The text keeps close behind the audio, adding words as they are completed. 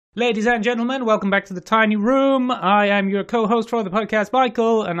Ladies and gentlemen, welcome back to the Tiny Room. I am your co-host for the podcast,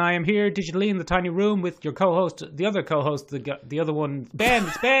 Michael, and I am here digitally in the Tiny Room with your co-host, the other co-host, the other one, Ben.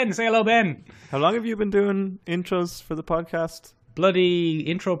 It's Ben. Say hello, Ben. How long have you been doing intros for the podcast? Bloody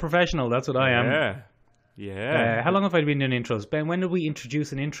intro professional, that's what I am. Yeah. How long have I been doing intros? Ben, when did we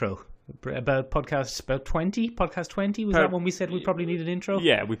introduce an intro? About 20? Podcast 20? Was that when we said we probably need an intro?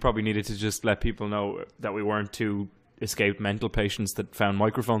 Yeah, we probably needed to just let people know that we weren't two escaped mental patients that found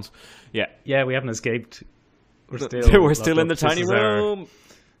microphones. Yeah, we haven't escaped. We're still in the tiny room.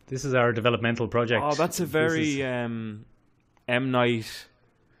 This is our developmental project. Oh, that's a very M. Night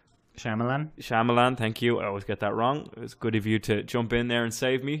Shyamalan, thank you. I always get that wrong. It was good of you to jump in there and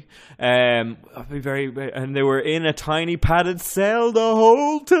save me. I'll be and they were in a tiny padded cell the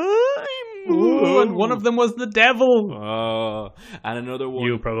whole time. Ooh, and one of them was the devil. Oh, and another one.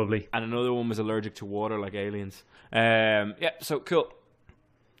 You probably. And another one was allergic to water like aliens. So cool.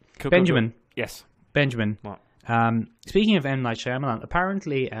 Benjamin. Cool. Yes. Benjamin. What? Speaking of M. Night Shyamalan,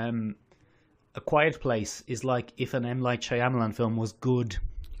 apparently A Quiet Place is like if an M. Night Shyamalan film was good.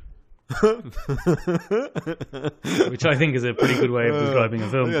 Which I think is a pretty good way of describing a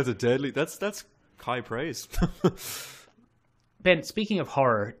film. That's high praise. Ben, speaking of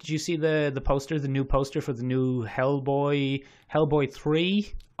horror, did you see the poster, the new poster for the new Hellboy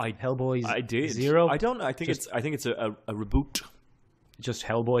 3? Hellboy I did. 0? I don't know. I think it's a reboot. Just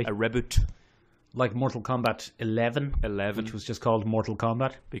Hellboy. A reboot. Like Mortal Kombat 11, which was just called Mortal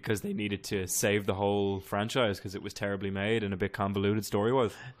Kombat. Because they needed to save the whole franchise because it was terribly made and a bit convoluted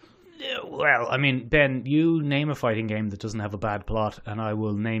story-wise. Well, I mean, Ben, you name a fighting game that doesn't have a bad plot and I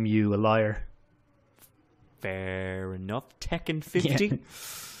will name you a liar. Fair enough. Tekken 50. Yeah.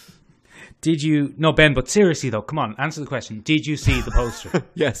 Did you... No, Ben, but seriously though, come on, answer the question. Did you see the poster?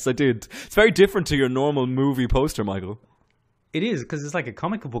 Yes, I did. It's very different to your normal movie poster, Michael. It is, because it's like a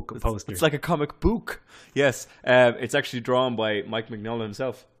comic book poster. It's like a comic book. Yes. It's actually drawn by Mike Mignola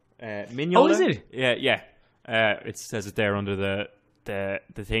himself. Mignola? Oh, is it? Yeah. It says it there under the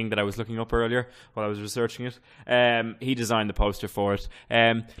thing that I was looking up earlier while I was researching it. He designed the poster for it.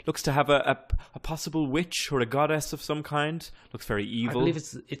 Looks to have a possible witch or a goddess of some kind. Looks very evil. I believe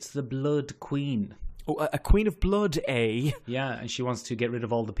it's the Blood Queen. Oh, a queen of blood, eh? Yeah, and she wants to get rid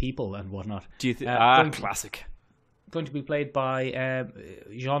of all the people and whatnot. Do you think? Classic. Going to be played by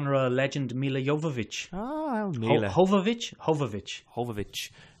genre legend Mila Jovovich. Oh, Mila. Hovovich.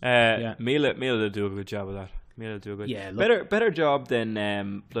 Yeah. Mila will do a good job of that. Mila will do a good. Yeah, better job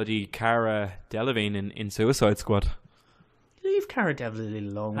than bloody Cara Delevingne in Suicide Squad. Leave Cara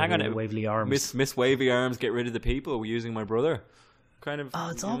Delevingne alone. Hang on, wavy arms. Miss Wavy Arms. Get rid of the people. We're using my brother. Kind of. Oh,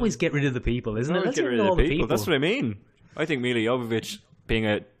 it's always get rid of the people, isn't it? Let's get rid of the people. That's what I mean. I think Mila Jovovich, being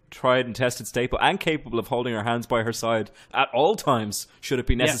a tried and tested staple and capable of holding her hands by her side at all times, should it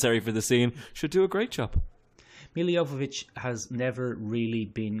be necessary for the scene, should do a great job. Mila Jovovich has never really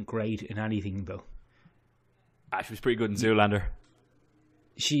been great in anything, though. She was pretty good in Zoolander.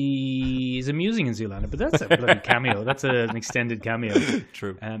 She is amusing in Zoolander, but that's a bloody cameo. That's an extended cameo.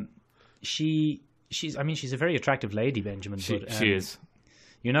 True. She's a very attractive lady, Benjamin. She is.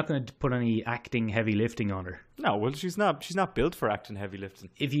 You're not going to put any acting heavy lifting on her. No, well, she's not built for acting heavy lifting.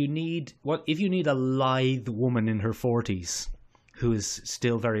 If you need a lithe woman in her 40s who is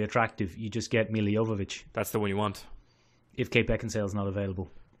still very attractive, you just get Mila Jovovich. That's the one you want. If Kate Beckinsale's not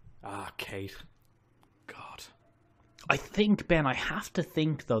available. Kate. God. I think, Ben, I have to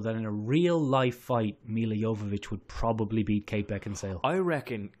think, though, that in a real life fight, Mila Jovovich would probably beat Kate Beckinsale. I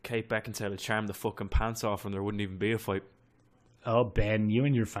reckon Kate Beckinsale would charm the fucking pants off and there wouldn't even be a fight. Oh, Ben, you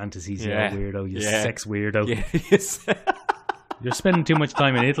and your fantasies, you old weirdo, you sex weirdo. Yeah, yes. You're spending too much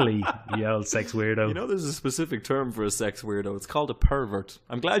time in Italy, you old sex weirdo. You know, there's a specific term for a sex weirdo. It's called a pervert.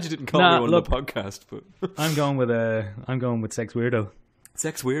 I'm glad you didn't call me one on the podcast, but I'm going with sex weirdo.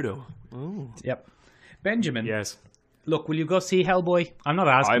 Sex weirdo. Oh. Yep. Benjamin. Yes. Look, will you go see Hellboy? I'm not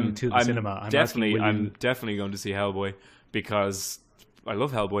asking you to the cinema. I'm definitely going to see Hellboy because I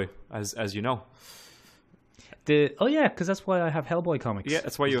love Hellboy, as you know. Because that's why I have Hellboy comics. Yeah,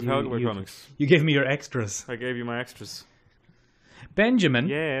 that's why you have Hellboy comics. You gave me your extras. I gave you my extras. Benjamin.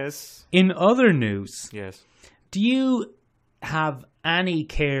 Yes. In other news. Yes. Do you have any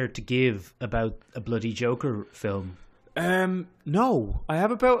care to give about a bloody Joker film? No. I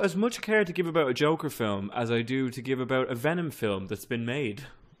have about as much care to give about a Joker film as I do to give about a Venom film that's been made.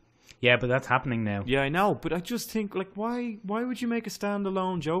 Yeah, but that's happening now. Yeah, I know. But I just think, why would you make a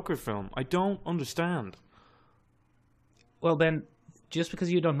standalone Joker film? I don't understand. Well, Ben, just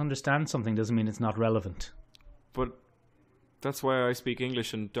because you don't understand something doesn't mean it's not relevant. But That's why I speak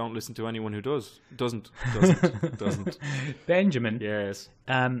English and don't listen to anyone who doesn't. Benjamin. Yes.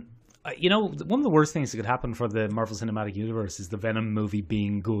 You know, one of the worst things that could happen for the Marvel Cinematic Universe is the Venom movie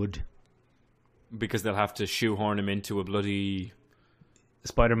being good. Because they'll have to shoehorn him into a bloody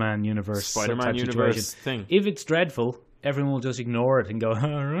Spider-Man universe type situation. Thing. If it's dreadful, everyone will just ignore it and go, I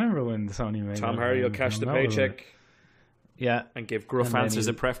remember when Sony made Tom Hardy will cash the paycheck. Yeah. And give gruff answers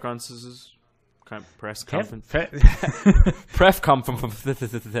at press conferences. Press conference. Press conference.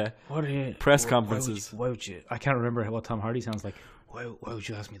 What are you? Press conferences. Why would you? I can't remember what Tom Hardy sounds like. Why would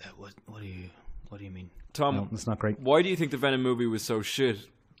you ask me that? What do you mean? Tom, no, that's not great. Why do you think the Venom movie was so shit?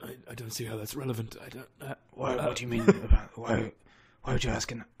 I don't see how that's relevant. I don't. What do you mean? Why would you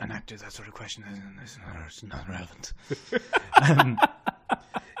ask an actor that sort of question? It's not relevant.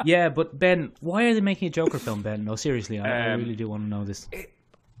 Yeah, but Ben, why are they making a Joker film, Ben? No, seriously, I really do want to know this.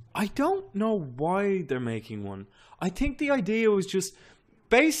 I don't know why they're making one. I think the idea was just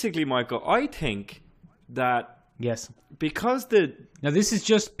basically, Michael. I think that yes, because now this is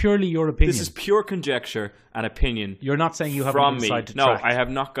just purely your opinion. This is pure conjecture and opinion. You're not saying you have an inside track. No, I have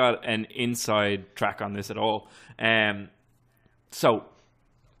not got an inside track on this at all. So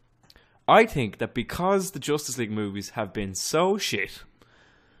I think that because the Justice League movies have been so shit.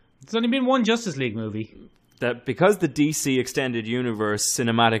 There's only been one Justice League movie. That because the DC Extended Universe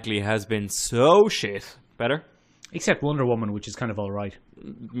cinematically has been so shit. Better? Except Wonder Woman, which is kind of alright.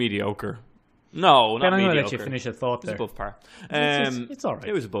 Mediocre. No, not mediocre. I'm going to let you finish a thought there. It was above par. It's alright.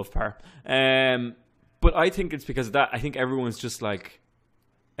 It was above par. But I think it's because of that. I think everyone's just like,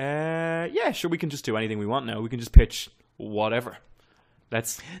 yeah, sure, we can just do anything we want now. We can just pitch whatever.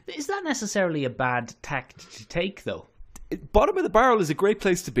 Is that necessarily a bad tact to take, though? Bottom of the barrel is a great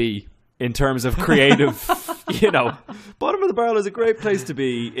place to be in terms of creative, Bottom of the barrel is a great place to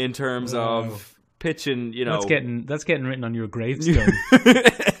be in terms of pitching, That's getting written on your gravestone.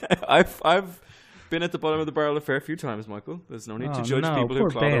 I've been at the bottom of the barrel a fair few times, Michael. There's no need to judge people who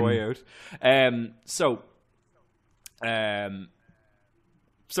claw their way out. So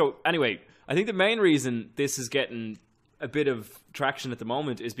anyway, I think the main reason this is getting a bit of traction at the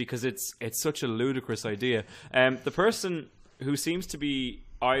moment is because it's such a ludicrous idea. The person who seems to be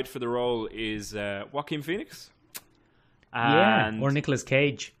eyed for the role is Joaquin Phoenix. Or Nicolas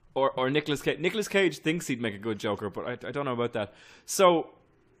Cage. Or Nicolas Cage. Nicolas Cage thinks he'd make a good Joker, but I don't know about that. So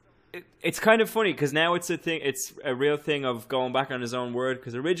it's kind of funny because now it's a thing. It's a real thing of going back on his own word.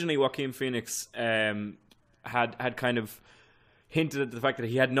 Because originally Joaquin Phoenix had kind of hinted at the fact that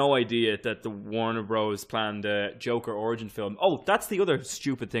he had no idea that the Warner Bros. Planned a Joker origin film. Oh, that's the other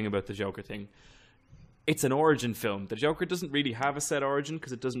stupid thing about the Joker thing. It's an origin film. The Joker doesn't really have a set origin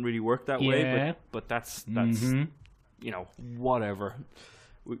because it doesn't really work that way. But that's whatever.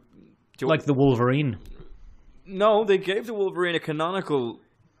 Like the Wolverine. No, they gave the Wolverine a canonical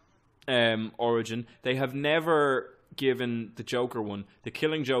origin. They have never given the Joker one. The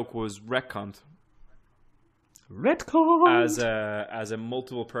Killing Joke was retconned. As a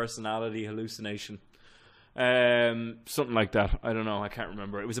multiple personality hallucination. Something like that. I don't know. I can't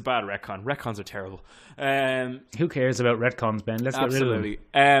remember. It was a bad retcon. Retcons are terrible. Who cares about retcons, Ben? Let's get rid of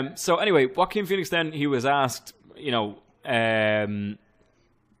them. So anyway, Joaquin Phoenix then, he was asked, he then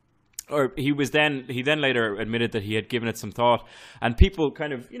later admitted that he had given it some thought, and people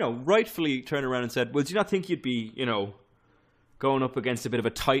kind of, rightfully turned around and said, well, do you not think you'd be, going up against a bit of a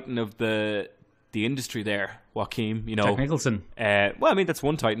titan of the industry there, Joaquin, Jack Nicholson. That's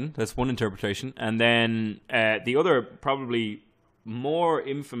one titan. That's one interpretation. And then the other, probably more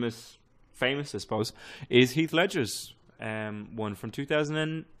famous, I suppose, is Heath Ledger's one from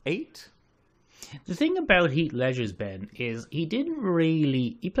 2008. The thing about Heath Ledger's, Ben, is he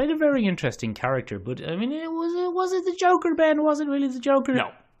played a very interesting character, but I mean, was it the Joker, Ben? Was it really the Joker?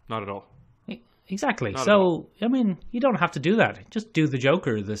 No, not at all. Exactly. So, I mean, you don't have to do that. Just do the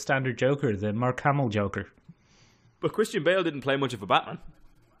Joker, the standard Joker, the Mark Hamill Joker. But Christian Bale didn't play much of a Batman.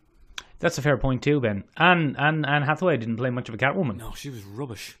 That's a fair point too, Ben. And Anne Hathaway didn't play much of a Catwoman. No, she was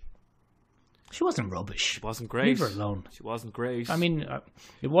rubbish. She wasn't rubbish. She wasn't great. Leave her alone. She wasn't great. I mean,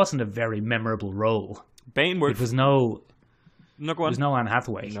 it wasn't a very memorable role. Bane worked. It was no... No, go on. It was no Anne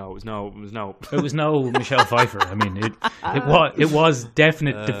Hathaway. No, it was no. It was no Michelle Pfeiffer. I mean, it was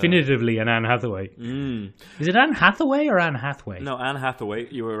definitively an Anne Hathaway. Is it Anne Hathaway or Anne Hathaway? No, Anne Hathaway.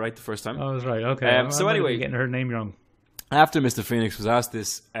 You were right the first time. Oh, I was right. Okay. So anyway, getting her name wrong. After Mr. Phoenix was asked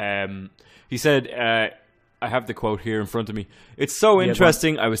this, he said I have the quote here in front of me. It's so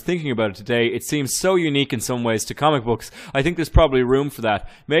interesting. I was thinking about it today. It seems so unique in some ways to comic books. I think there's probably room for that.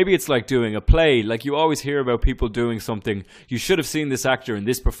 Maybe it's like doing a play. Like you always hear about people doing something. You should have seen this actor in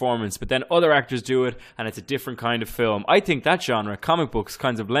this performance, but then other actors do it, and it's a different kind of film. I think that genre, comic books,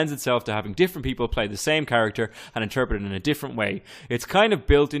 kind of lends itself to having different people play the same character and interpret it in a different way. It's kind of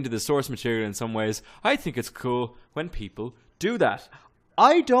built into the source material in some ways. I think it's cool when people do that.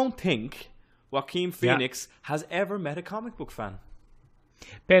 I don't think Joaquin Phoenix has ever met a comic book fan.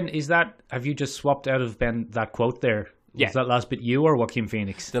 Ben, have you just swapped out of Ben that quote there? Yeah. Was that last bit you or Joaquin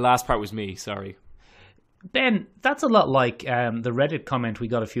Phoenix? The last part was me, sorry. Ben, that's a lot like the Reddit comment we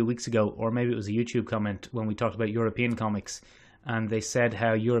got a few weeks ago, or maybe it was a YouTube comment when we talked about European comics, and they said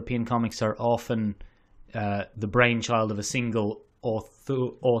how European comics are often the brainchild of a single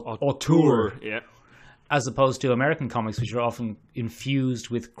auteur. Yeah. As opposed to American comics, which are often infused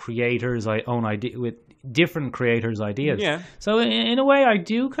with creators' own idea, with different creators' ideas. Yeah. So in a way, I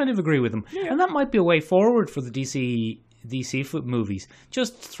do kind of agree with them, and that might be a way forward for the DC movies.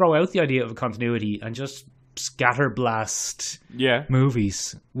 Just throw out the idea of a continuity and just scatterblast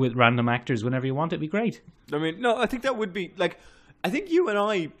movies with random actors whenever you want. It'd be great. I mean, no, I think that would be like. I think you and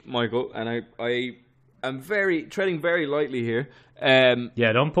I, Michael, and I am treading very lightly here.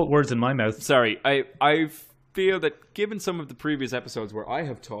 Don't put words in my mouth. Sorry, I feel that given some of the previous episodes where I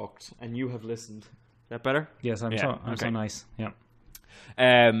have talked and you have listened, is that better? Yes, I'm so nice. Yeah.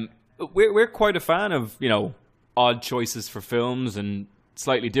 We're quite a fan of odd choices for films and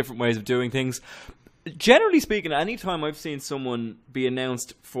slightly different ways of doing things. Generally speaking, anytime I've seen someone be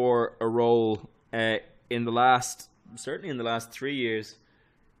announced for a role in the last 3 years,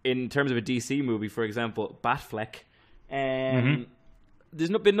 in terms of a DC movie, for example, Batfleck. There's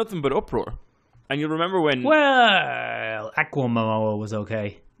been nothing but uproar. And you'll remember when... Well, Aquamoa was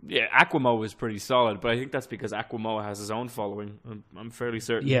okay. Yeah, Aquamoa was pretty solid, but I think that's because Aquamoa has his own following. I'm fairly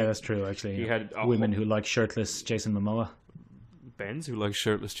certain. Yeah, that's true, actually. He had women who like shirtless Jason Momoa. Ben's who likes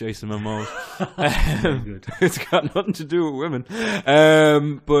shirtless Jason Momoa. Good. It's got nothing to do with women.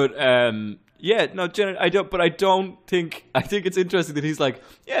 I think it's interesting that he's like,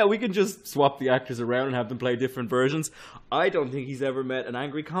 yeah, we can just swap the actors around and have them play different versions. I don't think he's ever met an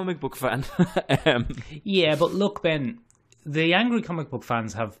angry comic book fan. Yeah, but look, Ben, the angry comic book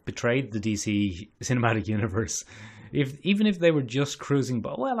fans have betrayed the DC cinematic universe. Even if they were just cruising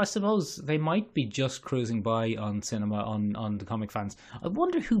by, well, I suppose they might be just cruising by on cinema on the comic fans. I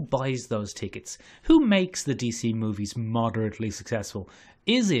wonder who buys those tickets. Who makes the DC movies moderately successful?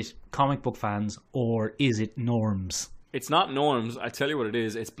 Is it comic book fans or is it norms? It's not norms. I tell you what it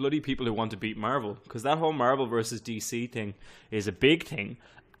is. It's bloody people who want to beat Marvel, because that whole Marvel versus DC thing is a big thing,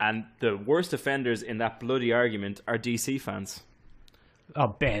 and the worst offenders in that bloody argument are DC fans. Oh,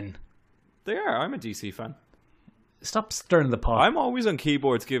 Ben. They are. I'm a DC fan. Stop stirring the pot. I'm always on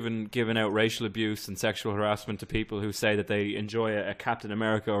keyboards giving out racial abuse and sexual harassment to people who say that they enjoy a Captain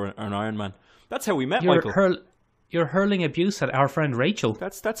America or an Iron Man. That's how we met, Michael. You're hurling abuse at our friend Rachel.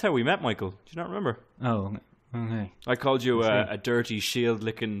 That's how we met, Michael. Do you not remember? Oh, okay. I called you a dirty,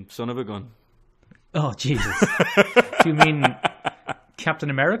 shield-licking son of a gun. Oh, Jesus. Do you mean Captain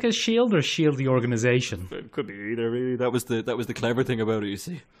America's shield or Shield the organization? It could be either, really. That was the clever thing about it, you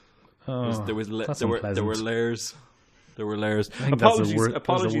see. There were layers. There were layers.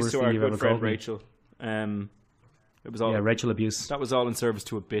 Apologies to our good friend Rachel. It was all Rachel abuse. That was all in service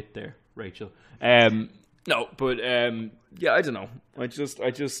to a bit there, Rachel. No, but I don't know. I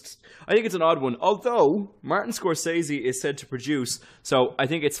think it's an odd one. Although Martin Scorsese is said to produce, so I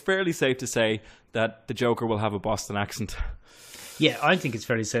think it's fairly safe to say that the Joker will have a Boston accent. Yeah, I think it's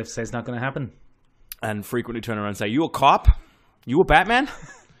fairly safe to say it's not going to happen. And frequently turn around and say, "You a cop? You a Batman?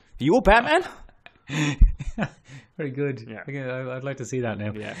 You a Batman?" Very good. Yeah. I'd like to see that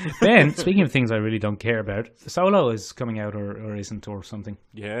now. Yeah. Ben, speaking of things I really don't care about, Solo is coming out or isn't or something.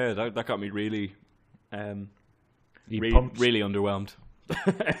 Yeah, that got me really... pumped? Really underwhelmed.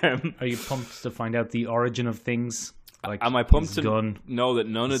 Are you pumped to find out the origin of things? Like, am I pumped to know that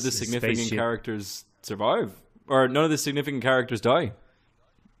none of the significant characters survive? Or none of the significant characters die?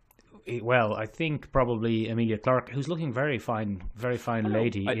 Well, I think probably Emilia Clarke, who's looking very fine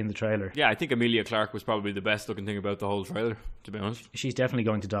lady in the trailer. Yeah, I think Emilia Clarke was probably the best looking thing about the whole trailer, to be honest. She's definitely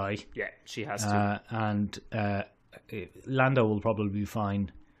going to die. Yeah, she has to. And Lando will probably be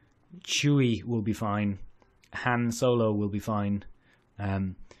fine. Chewie will be fine. Han Solo will be fine.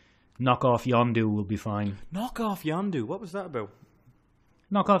 Knock Off Yondu will be fine. Knock Off Yondu? What was that about?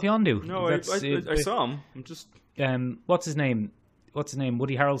 Knock Off Yondu. No, I saw him. I'm just... What's his name?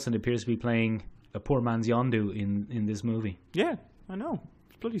 Woody Harrelson appears to be playing a poor man's Yondu in this movie. Yeah, I know.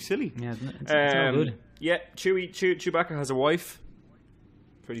 bloody silly. Yeah, it's no good. Yeah, Chewbacca has a wife.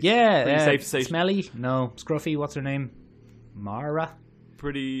 Pretty safe to say. Smelly? No. Scruffy, what's her name? Mara?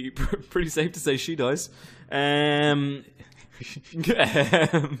 Pretty safe to say she dies.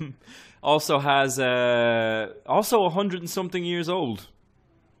 Also has also 100 and something years old,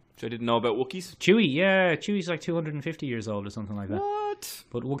 which I didn't know about Wookiees. Chewie's like 250 years old or something like that. What?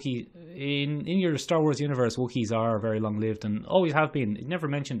 But Wookiee in your Star Wars universe, Wookiees are very long lived and always have been. Never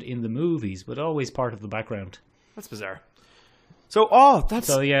mentioned in the movies, but always part of the background. That's bizarre. So, that's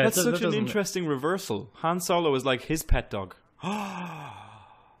such an interesting reversal. Han Solo is like his pet dog.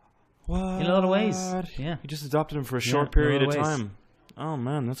 What? In a lot of ways, yeah. He just adopted him for a short period of time. Oh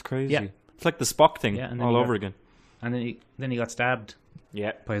man, that's crazy. Yeah. It's like the Spock thing all over again. And then he got stabbed.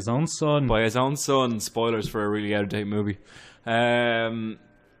 Yeah, by his own son. Spoilers for a really out of date movie.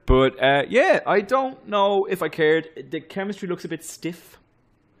 But I don't know if I cared. The chemistry looks a bit stiff.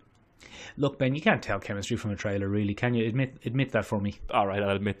 Look, Ben, you can't tell chemistry from a trailer, really, can you? Admit that for me. All right,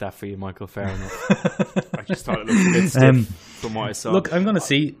 I'll admit that for you, Michael. Fair enough. I just thought it looked a bit stiff from what I saw. Look, I'm gonna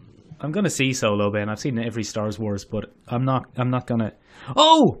see Solo, Ben. I've seen every Star Wars, but I'm not gonna.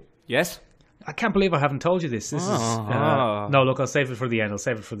 Oh, yes. I can't believe I haven't told you this. No, look, I'll save it for the end.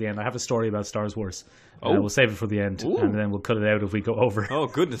 I have a story about Star Wars. We'll save it for the end, and then we'll cut it out if we go over. Oh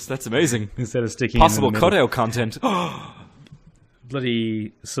goodness, that's amazing. Instead of sticking possible cutout content.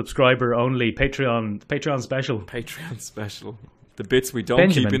 Bloody subscriber only Patreon special. The bits we don't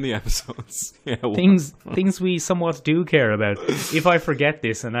Benjamin, keep in the episodes. Yeah, things we somewhat do care about. If I forget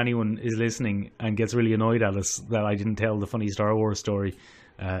this and anyone is listening and gets really annoyed at us that I didn't tell the funny Star Wars story,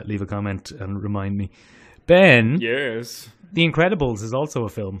 leave a comment and remind me. Ben, yes, The Incredibles is also a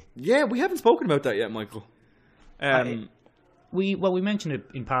film. Yeah, we haven't spoken about that yet, Michael. We mentioned it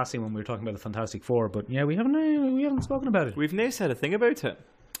in passing when we were talking about the Fantastic Four, but yeah, we haven't spoken about it. We've never said a thing about it.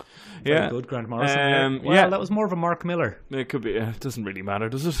 Very good, Grant Morrison. That was more of a Mark Miller. It could be. It doesn't really matter,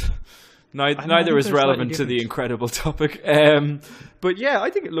 does it? Neither is relevant to the Incredible topic. But yeah, I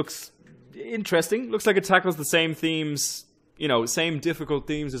think it looks interesting. Looks like it tackles the same themes, same difficult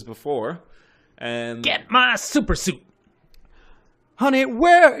themes as before. Get my super suit, honey.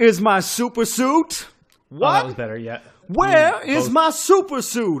 Where is my super suit? What? Oh, that was better. Yeah. Where is my super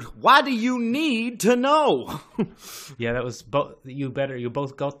suit? Why do you need to know? Yeah, that was both. You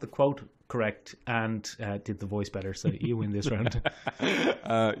both got the quote correct and did the voice better, so you win this round.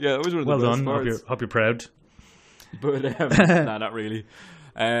 That was one of the best done. parts. Hope you're proud. But nah, not really.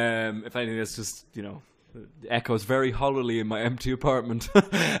 If anything, that's just echoes very hollowly in my empty apartment.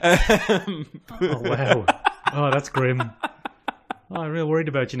 Oh wow! Oh, that's grim. Oh, I'm real worried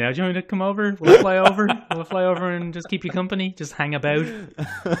about you now. Do you want me to come over? We'll fly over. We'll fly over and just keep you company. Just hang about.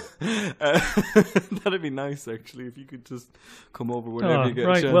 That'd be nice, actually, if you could just come over whenever you get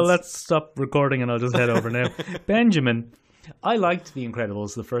a chance. Well, let's stop recording and I'll just head over now. Benjamin, I liked The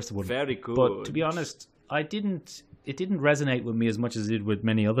Incredibles, the first one. Very good. But to be honest, it didn't resonate with me as much as it did with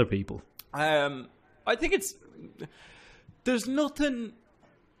many other people. I think there's nothing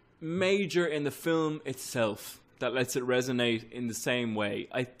major in the film itself that lets it resonate in the same way.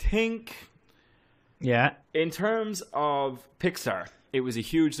 I think, in terms of Pixar, it was a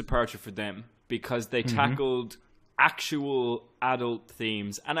huge departure for them because they tackled actual adult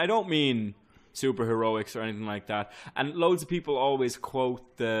themes. And I don't mean superheroics or anything like that. And loads of people always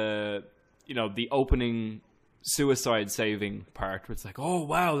quote the opening suicide saving part where it's like, oh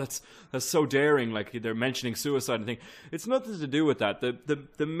wow, that's so daring, like they're mentioning suicide and thing. It's nothing to do with that.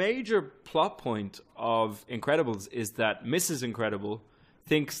 The major plot point of Incredibles is that Mrs. Incredible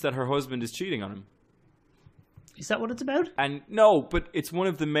thinks that her husband is cheating on him. Is that what it's about? And no, but it's one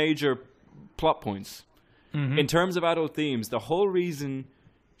of the major plot points. In terms of adult themes, the whole reason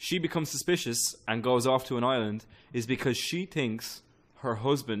she becomes suspicious and goes off to an island is because she thinks her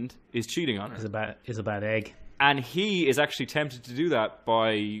husband is cheating on her. Is a bad egg. And he is actually tempted to do that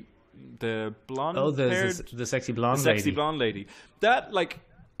by the blonde. Oh, the sexy blonde lady. Sexy blonde lady. That,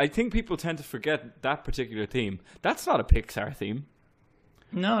 I think people tend to forget that particular theme. That's not a Pixar theme.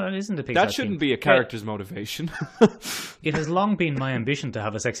 No, that isn't a Pixar theme. That shouldn't be a character's motivation. It has long been my ambition to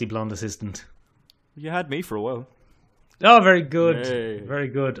have a sexy blonde assistant. You had me for a while. Oh, very good. Hey. Very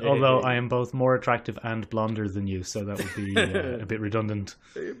good. Hey. Although I am both more attractive and blonder than you, so that would be a bit redundant.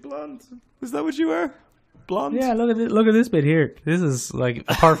 Hey, blonde. Is that what you are? Blonde? Yeah, look at this bit here. This is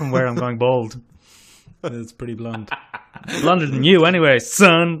apart from where I'm going bald, it's pretty blonde. Blonder than you, anyway,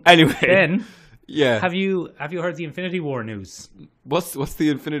 son. Anyway, Ben, yeah. Have you heard the Infinity War news? What's the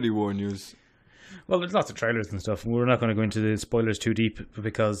Infinity War news? Well, there's lots of trailers and stuff. We're not going to go into the spoilers too deep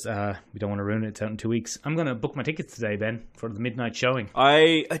because we don't want to ruin it. It's out in 2 weeks. I'm going to book my tickets today, Ben, for the midnight showing.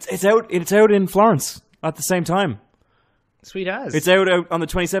 It's out in Florence at the same time. Sweet as. It's out on the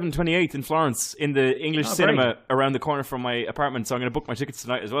 27th, 28th in Florence in the English cinema great. around the corner from my apartment. So I'm going to book my tickets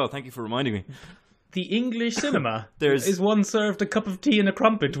tonight as well. Thank you for reminding me. The English cinema. There's- Is one served a cup of tea and a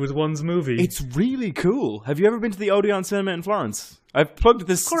crumpet with one's movie? It's really cool. Have you ever been to the Odeon Cinema in Florence? I've plugged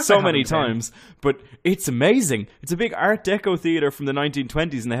this course so I many haven't, Ben. times, but it's amazing. It's a big Art Deco theater from the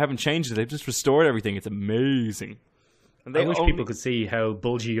 1920s, and they haven't changed it. They've just restored everything. It's amazing. And I wish people could see how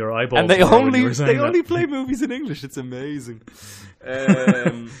bulgy your eyeballs And they were when you were saying only that. play movies in English. It's amazing.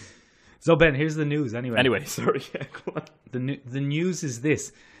 So, Ben, here's the news anyway. Anyway, sorry. Yeah, go on. The news is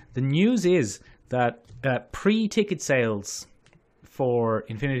this. The news is that pre-ticket sales for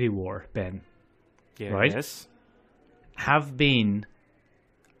Infinity War, Ben, Yeah, Right? Yes. have been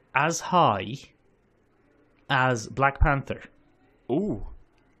as high as Black Panther Ooh.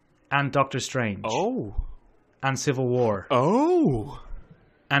 and Doctor Strange Oh. and Civil War Oh.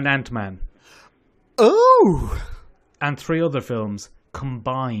 and Ant-Man Oh. and 3 other films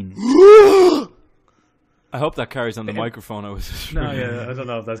combined. I hope that carries on the microphone. I was. No, yeah, I don't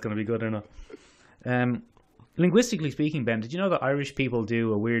know if that's going to be good or not. Linguistically speaking, Ben, did you know that Irish people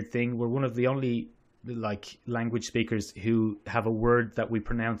do a weird thing? We're one of the only language speakers who have a word that we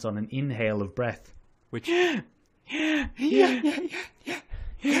pronounce on an inhale of breath. Which?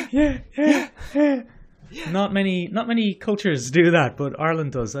 Not many cultures do that, but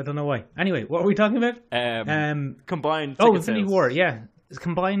Ireland does. I don't know why. Anyway, what are we talking about? Combined. Oh, ticket Infinity sales. War, yeah. It's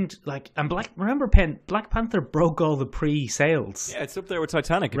combined, and remember, Black Panther broke all the pre-sales. Yeah, it's up there with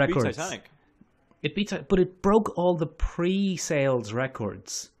Titanic. It beat Records. Titanic. But it broke all the pre-sales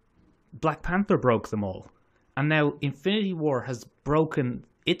records. Black Panther broke them all. And now Infinity War has broken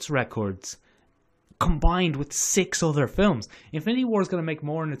its records combined with 6 other films. Infinity War is going to make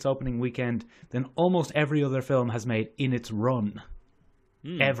more in its opening weekend than almost every other film has made in its run.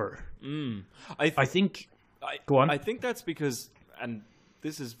 Ever. I think... Go on. I think that's because, and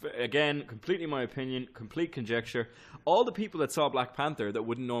this is, again, completely my opinion, complete conjecture, all the people that saw Black Panther that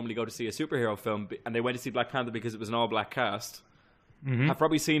wouldn't normally go to see a superhero film, and they went to see Black Panther because it was an all-black cast, have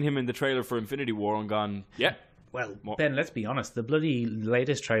probably seen him in the trailer for Infinity War and gone, yeah. Well, Ben, let's be honest. The bloody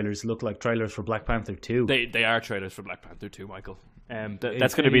latest trailers look like trailers for Black Panther 2. They are trailers for Black Panther 2, Michael. That's going to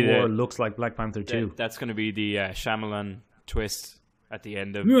Infinity be War looks like Black Panther 2. That's going to be the Shyamalan twist at the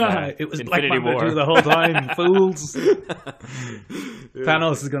end of It was Black Infinity Panther War. 2 the whole time, fools.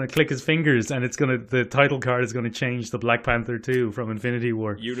 Thanos is going to click his fingers, and the title card is going to change to Black Panther 2 from Infinity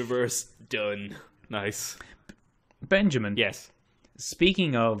War. Universe done. Nice. Benjamin, Yes.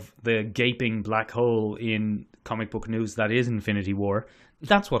 speaking of the gaping black hole in comic book news that is Infinity War,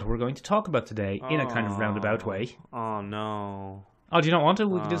 that's what we're going to talk about today in a kind of roundabout way. Oh no. Oh, do you not want to?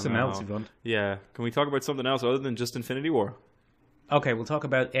 We can do something no. else if you want. Yeah. Can we talk about something else other than just Infinity War? Okay, we'll talk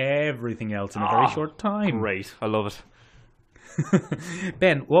about everything else in a very short time. Great. I love it.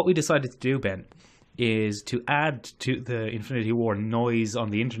 Ben, what we decided to do, Ben, is to add to the Infinity War noise on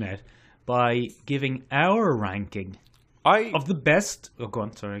the internet by giving our ranking of the best. Oh, go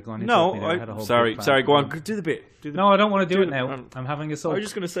on. Sorry, go on. No, interrupt me there. I had a whole sorry. bit Sorry. planned. Go on. Do the bit. No, I don't want to do do it it. now. I'm having a sulk. I was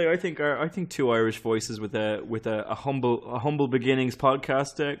just going to say, I think 2 Irish voices with a humble beginnings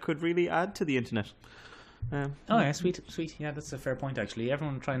podcast could really add to the internet. Oh yeah, sweet. Yeah, that's a fair point actually.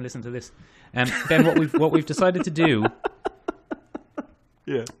 Everyone try and listen to this. Ben, what we've decided to do.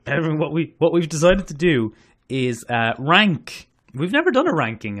 Yeah. Everyone, what we've decided to do is rank. We've never done a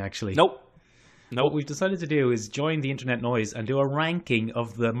ranking actually. Nope. What we've decided to do is join the internet noise and do a ranking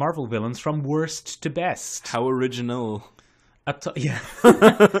of the Marvel villains from worst to best. How original. A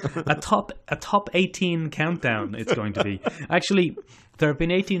top 18 countdown. It's going to be. Actually, there have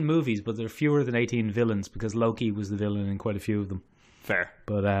been 18 movies, but there are fewer than 18 villains because Loki was the villain in quite a few of them. Fair.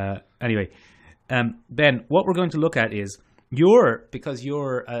 But anyway, Ben, what we're going to look at is because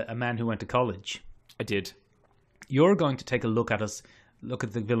you're a man who went to college. I did. You're going to take a look at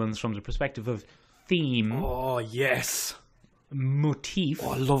the villains from the perspective of theme, Oh yes. motif,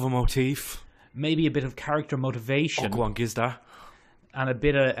 Oh, I love a motif. maybe a bit of character motivation, Oh, go on, Gizda. and a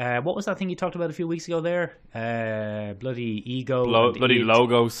bit of what was that thing you talked about a few weeks ago there? Bloody ego, and Bloody id.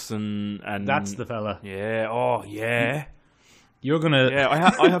 Logos and That's the fella. yeah. Oh yeah. You're gonna Yeah.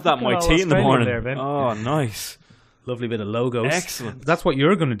 I have that in my Well, tea in the Australian morning. there, Ben. Oh, nice. lovely bit of logos. Excellent. That's what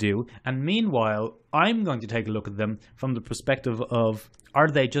you're going to do. And meanwhile, I'm going to take a look at them from the perspective of: are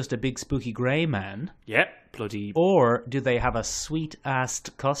they just a big spooky grey man, Yeah. Bloody. or do they have a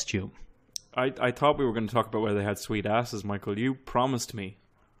sweet-assed costume? I thought we were going to talk about whether they had sweet asses, Michael. You promised me.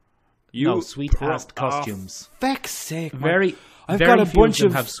 No, sweet-assed costumes. Feck's sake, man. Very, I've very got a few bunch of them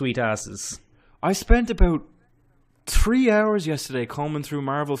of. have sweet asses. I spent about 3 hours yesterday combing through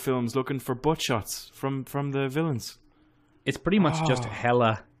Marvel films looking for butt shots from the villains. It's pretty much just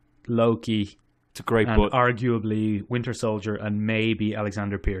Hela, Loki, It's a great and butt. arguably Winter Soldier, and maybe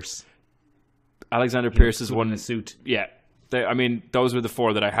Alexander Pierce. Alexander Pierce is Put one. in a suit. Yeah, I mean, those were the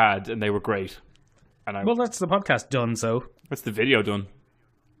 4 that I had, and they were great. And Well, that's the podcast done. So that's the video done.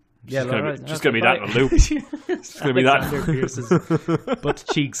 yeah, gonna be- alright, just gonna be that in a loop. It's gonna be that. Alexander Pierce's butt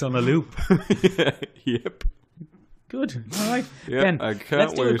cheeks on a loop. Yep. Good. All right. Yeah, Ben, I can't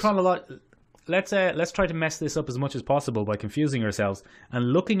let's do wait. a let's try to mess this up as much as possible by confusing ourselves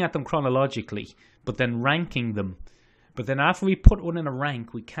and looking at them chronologically, but then ranking them. But then after we put one in a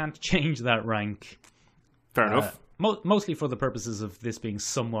rank, we can't change that rank. Fair enough. Mostly for the purposes of this being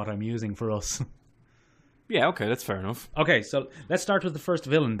somewhat amusing for us. Yeah, okay, that's fair enough. Okay, so let's start with the first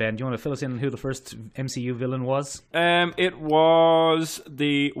villain, Ben. Do you want to fill us in who the first MCU villain was? It was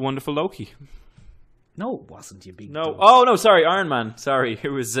the wonderful Loki. No, it wasn't, you big No, dog. oh no, sorry, Iron Man. Sorry, it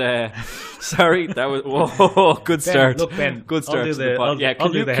was. Sorry, that was. Whoa, good start. Look, Ben, good start. I'll do to the pod. Yeah, I'll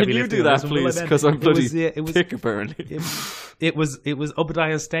can do you the can heavy you lifting do on that, this one, will I, please? Ben? Because I'm bloody it was thick apparently. It was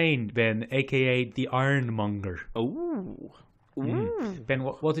Obadiah Stane, Ben, aka the Ironmonger. Ooh. Ben,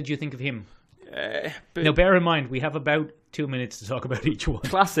 what did you think of him? But Now, bear in mind, we have about 2 minutes to talk about each one.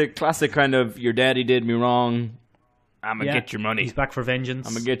 classic kind of. Your daddy did me wrong. I'm gonna get your money. He's back for vengeance.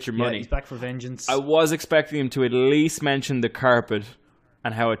 I'm gonna get your Yeah, money. he's back for vengeance. I was expecting him to at least mention the carpet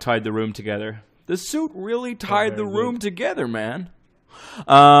and how it tied the room together. The suit really tied the very room good. together, man.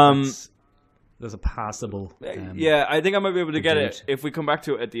 There's a passable. Yeah, I think I might be able to get debate. it if we come back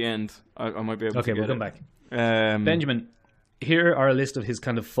to it at the end. I might be able Okay, to get we'll come it. back. Benjamin, here are a list of his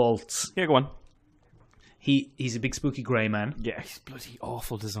kind of faults. Yeah, go on. He's a big spooky grey man. Yeah, he's bloody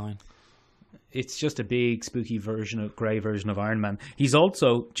awful design. It's just a big spooky grey version of Iron Man. He's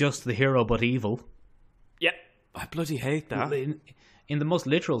also just the hero but evil. Yeah, I bloody hate that. In the most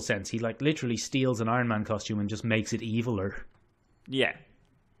literal sense, he literally steals an Iron Man costume and just makes it eviler. Yeah,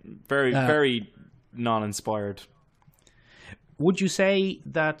 very non-inspired. Would you say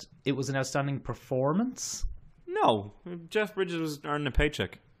that it was an outstanding performance? No, Jeff Bridges was earning a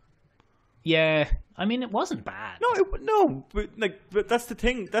paycheck. Yeah, I mean, it wasn't bad. But that's the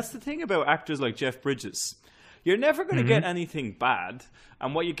thing. That's the thing about actors like Jeff Bridges. You're never going to get anything bad,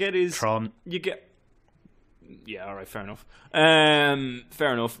 and what you get is Tron. You get. Yeah, all right, fair enough.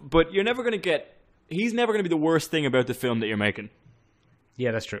 Fair enough. But you're never going to get. He's never going to be the worst thing about the film that you're making,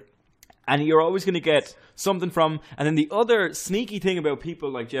 Yeah, that's true. and you're always going to get something from. And then the other sneaky thing about people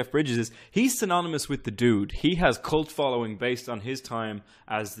like Jeff Bridges is he's synonymous with the dude. He has cult following based on his time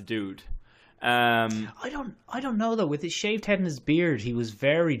as the dude. I don't know though. With his shaved head and his beard, he was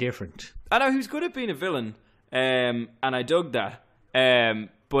very different. I know he was good at being a villain, and I dug that.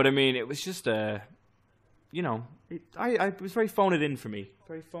 But I mean, it was just I was very phone it in for me.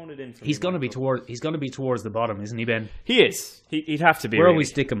 Very phone it in for me. He's gonna be towards the bottom, isn't he, Ben? He is. He'd have to be. Where really. will we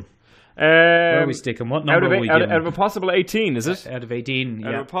stick him? Where will we Um, stick him? What out number of, will we out, give him? out of a possible 18, is it? Out of 18,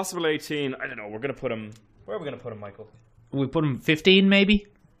 Out yeah. of a possible 18, I don't know. We're gonna put him. Where are we gonna put him, Michael? We put him 15, maybe.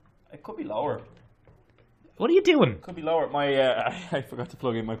 It could be lower. What are you doing? Could be lower. My I forgot to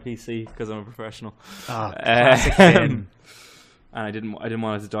plug in my PC because I'm a professional. Ah, classic Ben. And I didn't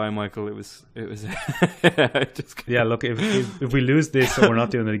want it to die, Michael. It was just Yeah, look, if we lose this, so we're not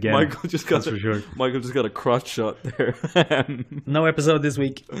doing it again. Michael just got that's for sure. Michael just got a crotch shot there. No episode this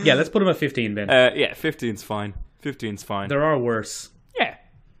week. Yeah, let's put him at 15, Ben. Yeah, 15's fine. 15's fine. There are worse. Yeah.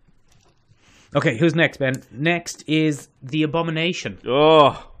 Okay, who's next, Ben? Next is the Abomination.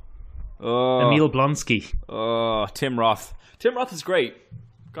 Oh, Emil Blonsky. oh, Tim Roth. Tim Roth is great.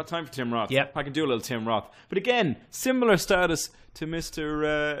 Got time for Tim Roth. Yep. I can do a little Tim Roth. But again, similar status to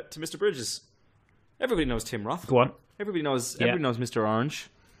Mr. Bridges. Everybody knows Tim Roth. Go on. Everybody knows Yeah. Mr. Orange.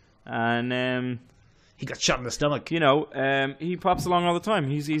 And He got shot in the stomach. he pops along all the time.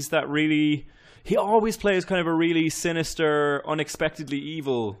 He's that really. He always plays kind of a really sinister, unexpectedly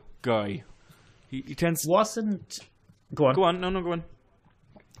evil guy. He tends. Wasn't... Go on. Go on, no, go on.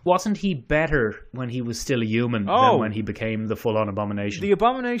 Wasn't he better when he was still a human Oh. than when he became the full-on Abomination? The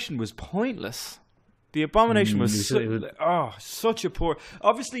Abomination was pointless. The Abomination was it was- such a poor.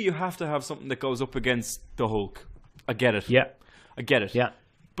 Obviously, you have to have something that goes up against the Hulk. I get it. Yeah, I get it. yeah.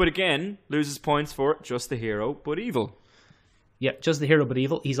 But again, loses points for just the hero, but evil. Yeah, just the hero but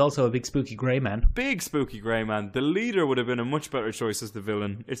evil. He's also a big spooky grey man. Big spooky grey man. The leader would have been a much better choice as the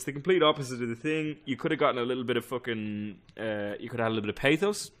villain. It's the complete opposite of the thing. You could have gotten a little bit of fucking. You could have had a little bit of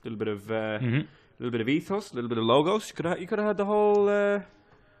pathos, a little bit of, little bit of ethos, a little bit of logos. You could have had the whole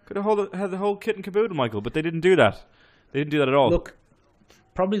Could have had the whole kit and caboodle, Michael, but they didn't do that. They didn't do that at all. Look,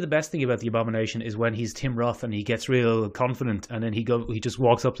 probably the best thing about the Abomination is when he's Tim Roth and he gets real confident, and then he just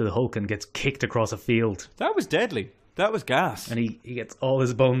walks up to the Hulk and gets kicked across a field, That was deadly. That was gas. and he gets all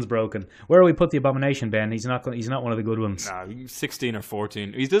his bones broken. Where do we put the Abomination, Ben? He's not one of the good ones. Nah, 16 or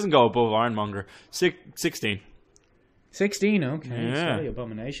 14. He doesn't go above Ironmonger. 16. 16, okay. Yeah. Sorry,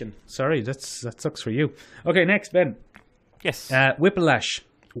 Abomination. Sorry, that sucks for you. Okay, next, Ben. Yes. Whiplash.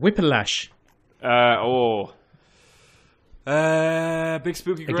 Big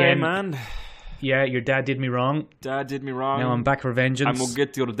spooky grey Again. man. Yeah, your dad did me wrong. Dad did me wrong. Now I'm back for vengeance. I'm gonna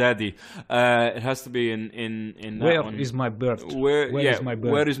get your daddy. It has to be in that Where one. is my bird? Where is my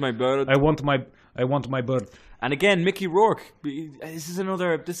bird? Where is my bird? I want my bird. And again, Mickey Rourke. This is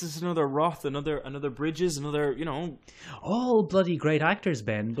another Roth, another Bridges, another All bloody great actors,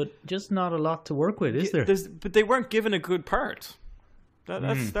 Ben, but just not a lot to work with, is there? But they weren't given a good part.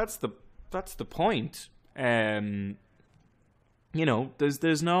 That's the point. There's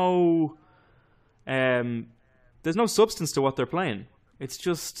no substance to what they're playing. It's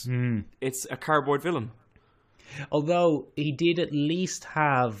just it's a cardboard villain. Although he did at least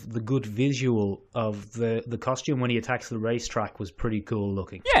have the good visual of the costume when he attacks the racetrack was pretty cool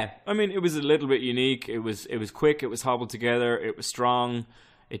looking. Yeah, I mean, it was a little bit unique. It was quick. It was hobbled together. It was strong.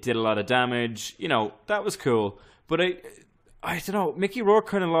 It did a lot of damage. That was cool. But I don't know. Mickey Rourke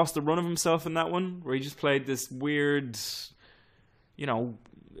kind of lost the run of himself in that one, where he just played this weird, I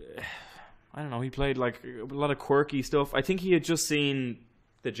don't know. He played like a lot of quirky stuff. I think he had just seen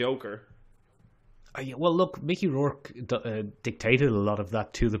the Joker. Well, look, Mickey Rourke dictated a lot of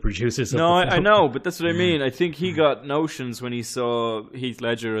that to the producers. No, I know, but that's what I mean. I think he got notions when he saw Heath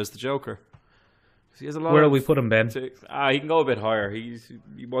Ledger as the Joker. He has a lot. Where do we put him, Ben? He can go a bit higher. He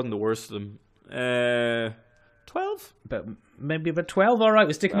wasn't the worst of them. 12? But maybe about 12. All right,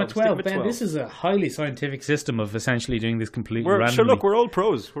 we're sticking with 12. with Ben, 12. this is a highly scientific system of essentially doing this completely randomly. Sure, look, we're all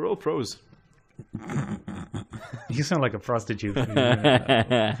pros. We're all pros. You sound like a prostitute.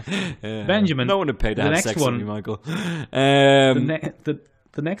 Benjamin. No one would pay to have next sex one, with me, Michael. The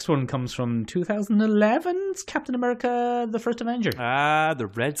next one comes from 2011's Captain America: The First Avenger. The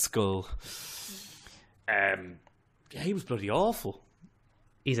Red Skull. Yeah, he was bloody awful.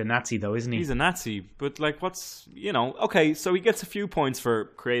 He's a Nazi, though, isn't he? He's a Nazi, but okay, so he gets a few points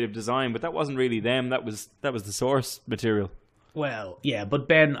for creative design, but that wasn't really them. That was the source material. Well, yeah, but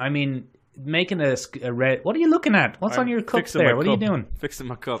Ben, I mean, making a red... What are you looking at? What's on your cup there? What are you doing? Fixing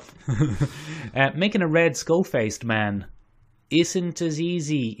my cup. Making a red skull-faced man isn't as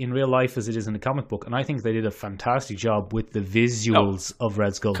easy in real life as it is in a comic book, and I think they did a fantastic job with the visuals of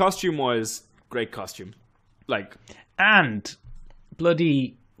Red Skull. Costume-wise, great costume. And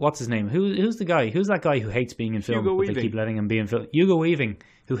bloody... What's his name? Who's the guy? Who's that guy who hates being in film, but they keep letting him be in film? Hugo Weaving,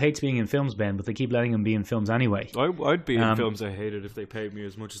 who hates being in films, Ben, but they keep letting him be in films anyway. I'd be in films I hated if they paid me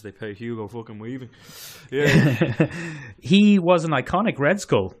as much as they pay Hugo fucking Weaving. Yeah. He was an iconic Red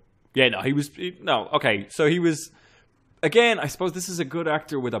Skull. Yeah, no, he was... No, okay, so he was... Again, I suppose this is a good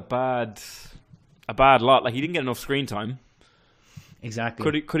actor with a bad lot. Like, he didn't get enough screen time.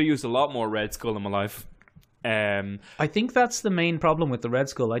 Exactly. Could have used a lot more Red Skull in my life. I think that's the main problem with the Red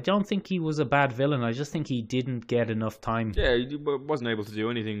Skull. I don't think he was a bad villain. I just think he didn't get enough time. Yeah, he wasn't able to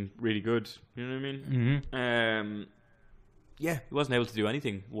do anything really good. You know what I mean? Mm-hmm. Yeah, he wasn't able to do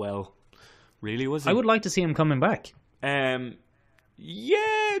anything well. Really, was he? I would like to see him coming back. Yeah,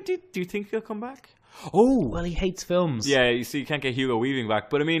 do you think he'll come back? Oh, well, he hates films. Yeah, you see, you can't get Hugo Weaving back.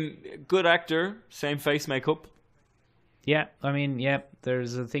 But I mean, good actor, same face makeup. Yeah, I mean, yeah,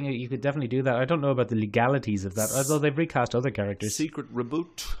 there's a thing you could definitely do that. I don't know about the legalities of that, although they've recast other characters. Secret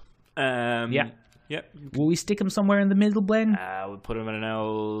reboot. Yeah. Yeah. Will we stick him somewhere in the middle, Ben? We'll put him in an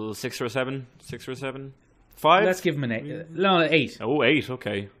L 6 or a 7. 6 or a 7. 5? Let's give him an 8. No, 8. Oh, 8.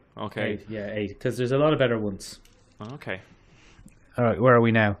 Okay. 8, yeah, 8. Because there's a lot of better ones. Okay. All right, where are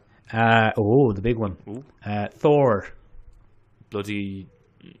we now? The big one. Thor. Bloody...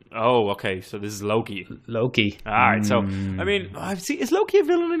 Oh, okay. So this is Loki. Loki. All right. So, I mean, is Loki a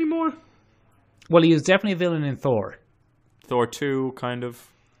villain anymore? Well, he was definitely a villain in Thor. Thor 2, kind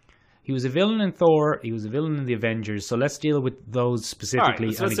of. He was a villain in Thor. He was a villain in the Avengers. So let's deal with those specifically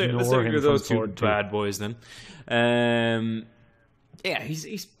let's and ignore him from those Thor two 2. bad boys then. Yeah,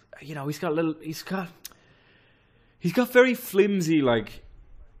 he's got very flimsy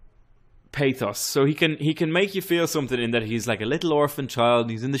pathos, so he can make you feel something in that he's like a little orphan child.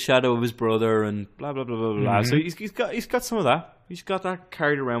 He's in the shadow of his brother, and blah blah blah blah blah. Mm-hmm. So he's got some of that. He's got that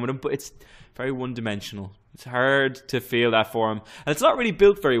carried around with him, but it's very one dimensional. It's hard to feel that for him, and it's not really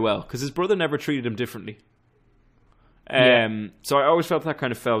built very well because his brother never treated him differently. So I always felt that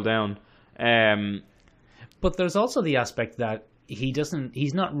kind of fell down. But there's also the aspect that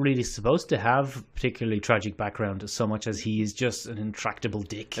he's not really supposed to have particularly tragic background so much as he is just an intractable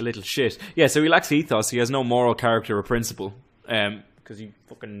dick. A little shit. Yeah, so he lacks ethos. He has no moral character or principle. Because he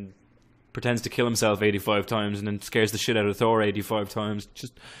fucking pretends to kill himself 85 times and then scares the shit out of Thor 85 times.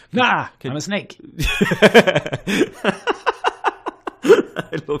 Just I'm a snake.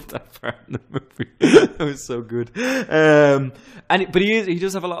 I love that part in the movie. That was so good. But he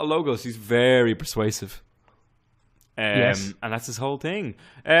does have a lot of logos. He's very persuasive. Yes. And that's his whole thing.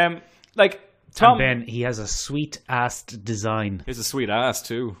 Like Tom, and Ben, he has a sweet-assed design. He's a sweet ass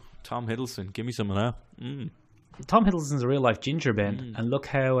too. Tom Hiddleston, give me some of that. Tom Hiddleston's a real-life ginger, Ben, and look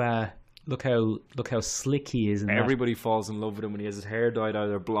how slick he is. Everybody falls in love with him when he has his hair dyed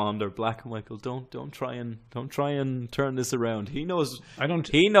either blonde or black. Michael, don't try and turn this around. He knows.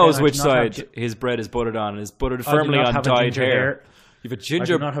 He knows which side his bread is buttered on, and is buttered firmly on dyed hair. You have a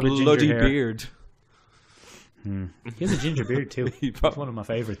ginger bloody beard. He has a ginger beard too. He's one of my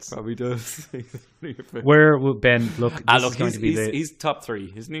favourites. Probably does. Where will Ben look? He's top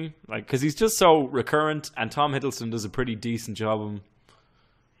 3, isn't he? Like, because he's just so recurrent, and Tom Hiddleston does a pretty decent job of him.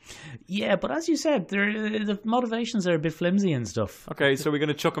 Yeah, but as you said, the motivations are a bit flimsy and stuff. Okay, so we're going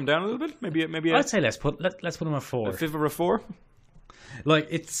to chuck him down a little bit. Maybe. I'd say let's put him at 4. A fifth or a 4. Like,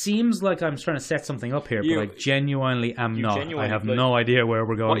 it seems like I'm trying to set something up here, but I genuinely am not. I have no idea where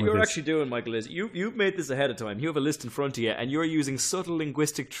we're going with this. What you're actually doing, Michael, is you've made this ahead of time. You have a list in front of you, and you're using subtle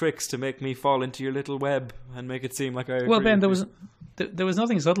linguistic tricks to make me fall into your little web and make it seem like I agree. Well, Ben, there was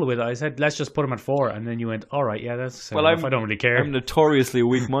nothing subtle with it. I said, let's just put him at 4, and then you went, all right, yeah, that's enough. I don't really care. I'm notoriously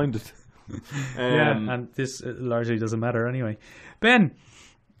weak-minded. Yeah, and this largely doesn't matter anyway. Ben,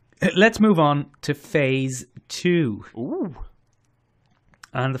 let's move on to Phase 2. Ooh.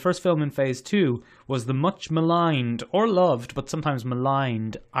 And the first film in Phase 2 was the much maligned, or loved, but sometimes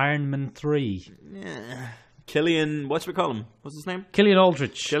maligned, Iron Man 3. Yeah. Killian, what should we call him? What's his name? Killian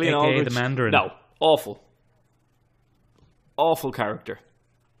Aldrich, a.k.a. the Mandarin. No, awful. Awful character.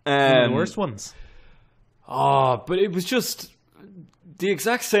 One of the worst ones. Oh, but it was just the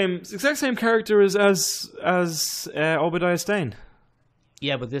exact same character as Obadiah Stane.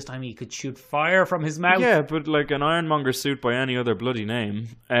 Yeah, but this time he could shoot fire from his mouth. Yeah, but like an ironmonger suit by any other bloody name.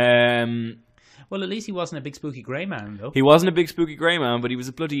 Well, at least he wasn't a big spooky grey man, though. He wasn't a big spooky grey man, but he was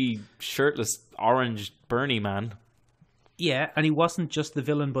a bloody shirtless orange Bernie man. Yeah, and he wasn't just the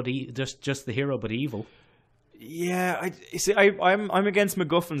villain, but just the hero, but evil. Yeah, I'm against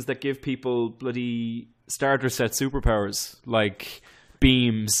MacGuffins that give people bloody starter set superpowers like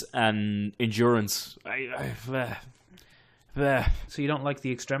beams and endurance. So you don't like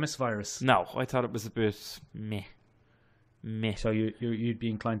the Extremis virus? No, I thought it was a bit meh. So you'd be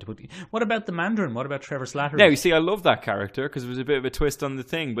inclined to put... What about the Mandarin? What about Trevor Slattery? Yeah, you see, I love that character because it was a bit of a twist on the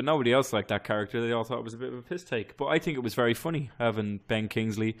thing, but nobody else liked that character. They all thought it was a bit of a piss take. But I think it was very funny having Ben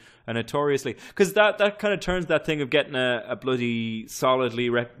Kingsley, a notoriously... Because that kind of turns that thing of getting a bloody solidly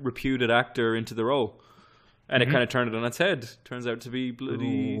reputed actor into the role. And it kind of turned it on its head. Turns out to be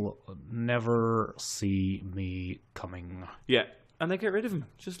bloody... You'll never see me coming. Yeah, and they get rid of him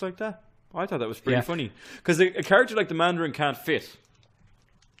just like that. I thought that was pretty funny. Because a character like the Mandarin can't fit.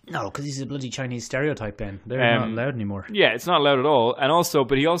 No, because he's a bloody Chinese stereotype, Ben. They're not allowed anymore. Yeah, it's not allowed at all. And also,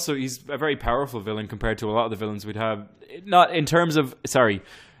 he's a very powerful villain compared to a lot of the villains we'd have. Not in terms of... Sorry,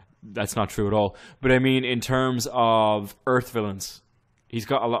 that's not true at all. But I mean in terms of Earth villains. He's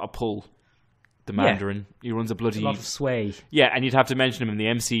got a lot of pull. The Mandarin. Yeah. He runs a bloody... A lot of sway. Yeah, and you'd have to mention him in the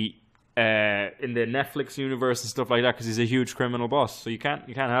in the Netflix universe and stuff like that because he's a huge criminal boss. So you can't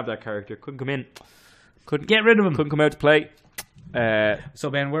have that character. Couldn't come in. Couldn't get rid of him. Couldn't come out to play. So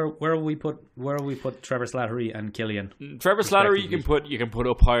Ben, where will we put Trevor Slattery and Killian? Trevor Slattery you can put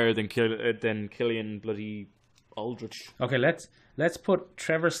up higher than Killian bloody Aldrich. Okay, let's put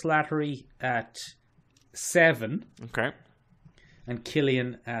Trevor Slattery at 7. Okay. And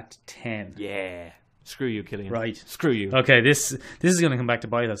Killian at 10. Yeah. Screw you, Killian. Right. Screw you. Okay, this is going to come back to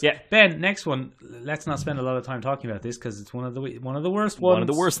bite us. Yeah. Ben, next one. Let's not spend a lot of time talking about this because it's one of the worst ones. One of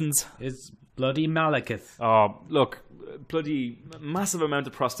the worst ones. It's bloody Malekith. Oh, look, bloody massive amount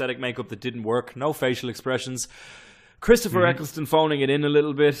of prosthetic makeup that didn't work. No facial expressions. Christopher Eccleston phoning it in a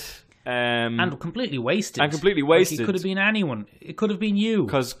little bit. And completely wasted. Like, it could have been anyone. It could have been you.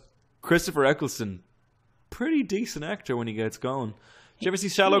 Because Christopher Eccleston, pretty decent actor when he gets going. Did you ever see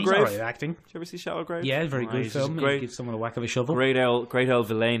Shallow Grave? He's all right acting. Did you ever see Shallow Grave? Yeah, very good film. He gives someone a whack of a shovel. Great El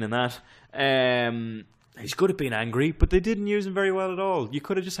Villain in that. He's good at being angry, but they didn't use him very well at all. You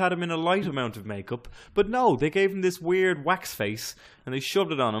could have just had him in a light amount of makeup, but no, they gave him this weird wax face, and they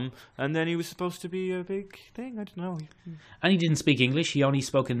shoved it on him, and then he was supposed to be a big thing. I don't know. And he didn't speak English. He only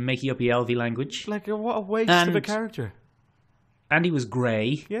spoke in makey-uppy Elvie language. Like, what a waste of a character. And he was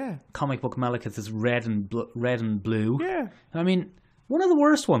grey. Yeah. Comic book Malekith is red and blue. Yeah. I mean, one of the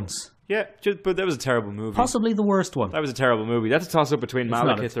worst ones. Yeah, but that was a terrible movie. Possibly the worst one. That was a terrible movie. That's a toss-up between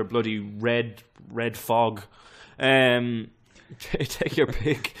Malekith or bloody red fog. Take your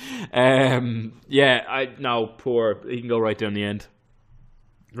pick. Poor. He can go right down the end.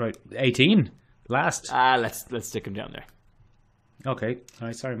 Right, 18. Last. Let's stick him down there. Okay. All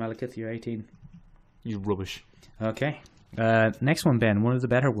right, sorry, Malekith, you're 18. You rubbish. Okay. Next one, Ben, one of the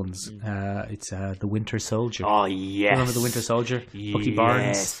better ones. It's The Winter Soldier. Oh, yes. Remember The Winter Soldier? Bucky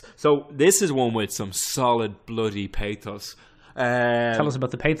Barnes. So this is one with some solid bloody pathos. Tell us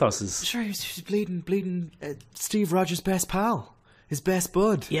about the pathoses. Sure, he's bleeding Steve Rogers' best pal. His best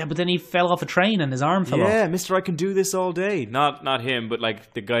bud. Yeah, but then he fell off a train and his arm fell off. Yeah, Mr. I can do this all day. Not him, but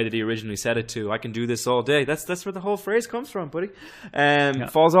like the guy that he originally said it to. I can do this all day. That's where the whole phrase comes from, buddy.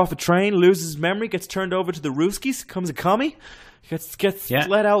 Falls off a train, loses his memory, gets turned over to the Ruskies, becomes a commie, gets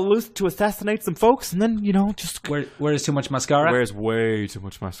let out loose to assassinate some folks, and then, just... Wears too much mascara? Wears way too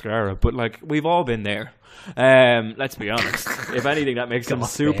much mascara. But, like, we've all been there. Let's be honest. If anything, that makes him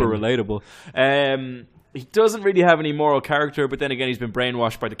super relatable. He doesn't really have any moral character, but then again, he's been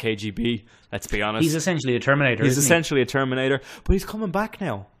brainwashed by the KGB. Let's be honest. He's essentially a Terminator. He's essentially a Terminator, but he's coming back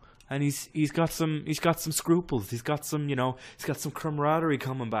now, and he's got some scruples. He's got some camaraderie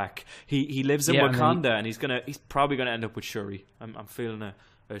coming back. He lives in Wakanda, and he's probably gonna end up with Shuri. I'm feeling a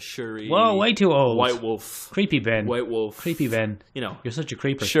Shuri. Whoa, way too old. White Wolf. Creepy Ben. White Wolf. Creepy Ben. You're such a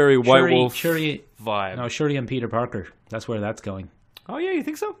creeper. Shuri, White Wolf. Shuri vibe. No, Shuri and Peter Parker. That's where that's going. Oh yeah, you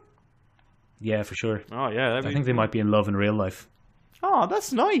think so? Yeah, for sure. Oh, yeah. I think they might be in love in real life. Oh,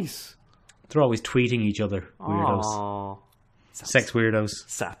 that's nice. They're always tweeting each other. Weirdos. Oh. Sex weirdos.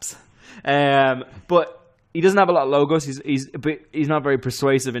 Saps. But he doesn't have a lot of logos. He's not very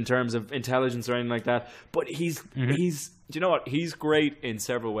persuasive in terms of intelligence or anything like that. But he's do you know what? He's great in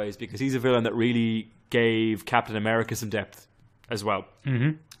several ways because he's a villain that really gave Captain America some depth as well.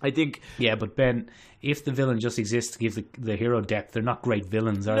 Mm-hmm. I think... Yeah, but Ben, if the villain just exists to give the hero depth, they're not great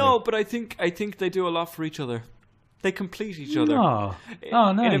villains, are they? No, but I think they do a lot for each other. They complete each other. Oh,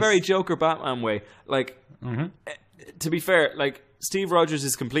 nice. In a very Joker Batman way. Like, to be fair, like, Steve Rogers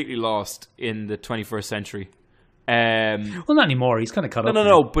is completely lost in the 21st century. Well, not anymore. He's kind of cut up.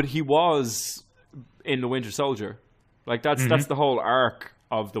 No, but he was in The Winter Soldier. Like, that's the whole arc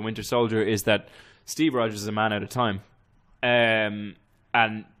of The Winter Soldier, is that Steve Rogers is a man out of time.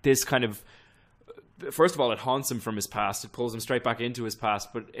 And this kind of, first of all, it haunts him from his past. It pulls him straight back into his past,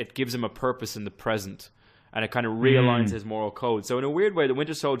 but it gives him a purpose in the present. And it kind of realigns his moral code. So in a weird way, the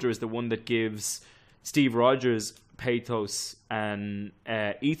Winter Soldier is the one that gives Steve Rogers pathos and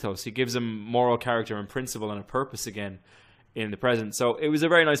ethos. He gives him moral character and principle and a purpose again in the present. So it was a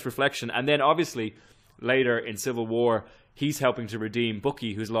very nice reflection. And then obviously later in Civil War, he's helping to redeem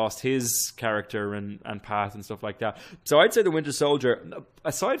Bucky, who's lost his character and path and stuff like that. So I'd say the Winter Soldier,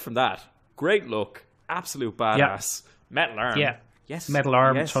 aside from that, great look, absolute badass, metal arm. Yeah. Yes. Metal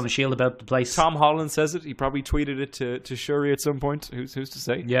arm, throwing a shield about the place. Tom Holland says it. He probably tweeted it to Shuri at some point. Who's to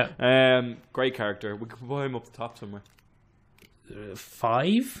say? Yeah. Great character. We could put him up the top somewhere.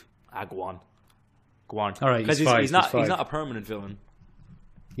 5? Go on. Go on. All right, because he's not a permanent villain.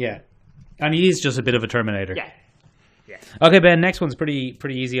 Yeah. And he is just a bit of a Terminator. Yeah. Okay, Ben, next one's pretty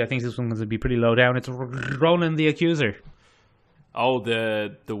easy. I think this one's going to be pretty low down. It's Ronan the Accuser. Oh,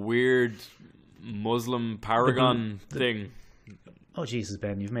 the weird Muslim paragon thing. Oh, Jesus,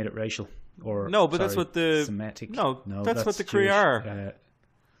 Ben, you've made it racial. Or no, but that's what the... Semitic. No, that's what the Kree are.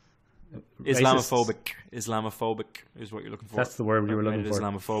 Islamophobic is what you're looking for. That's the word you were looking for.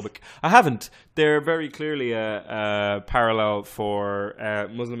 Islamophobic. I haven't. They're very clearly a parallel for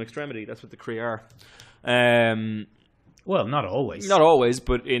Muslim extremity. That's what the Kree are. Well, not always. Not always,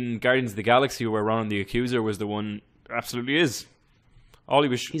 but in Guardians of the Galaxy, where Ronan the Accuser was the one, absolutely is.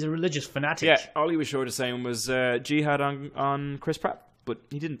 He's a religious fanatic. Yeah, all he was short of saying was jihad on Chris Pratt, but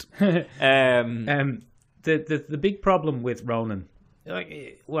he didn't. The big problem with Ronan,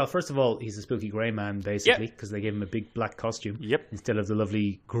 well, first of all, he's a spooky grey man, basically, because they gave him a big black costume instead of the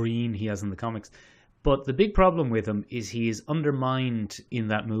lovely green he has in the comics. But the big problem with him is he is undermined in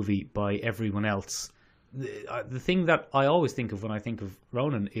that movie by everyone else. The thing that I always think of when I think of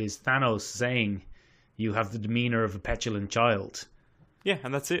Ronan is Thanos saying, "You have the demeanor of a petulant child." Yeah,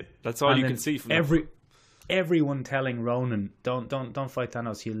 and that's it. That's all you can see from everyone telling Ronan, don't fight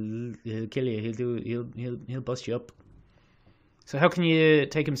Thanos. He'll kill you. He'll bust you up. So how can you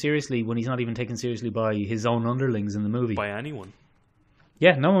take him seriously when he's not even taken seriously by his own underlings in the movie? By anyone.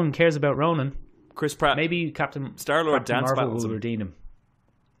 Yeah, no one cares about Ronan. Chris Pratt. Maybe Captain Star-Lord dance Marvel battles will him. redeem him.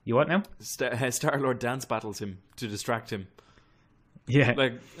 You what now? Star-Lord dance battles him to distract him. Yeah,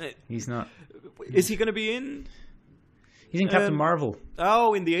 Like, he's not. is he going to be in? He's in Captain Marvel.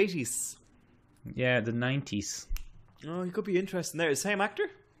 Oh, in the 80s. Yeah, the 90s. Oh, he could be interesting there. Same actor?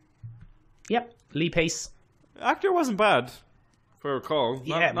 Yep, Lee Pace. Actor wasn't bad, if I recall.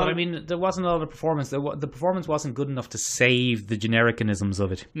 Yeah, but I mean, there wasn't a lot of performance. The performance wasn't good enough to save the genericanisms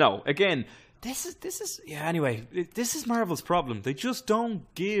of it. No, again, this is yeah. Anyway, this is Marvel's problem. They just don't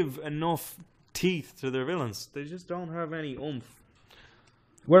give enough teeth to their villains. They just don't have any oomph.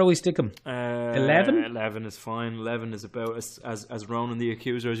 Where do we stick him? 11? 11 is fine. 11 is about as Ronan the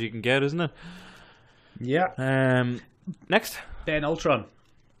Accuser as you can get, isn't it? Yeah. Next, Ben Ultron.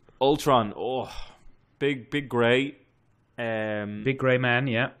 Ultron. Oh, big grey. Big grey man,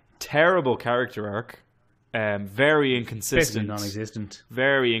 yeah. Terrible character arc. Very Basically inconsistent. non-existent.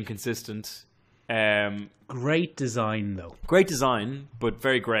 Very inconsistent. Great design, though. Great design, but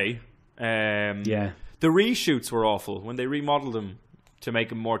very grey. Yeah. The reshoots were awful when they remodeled him to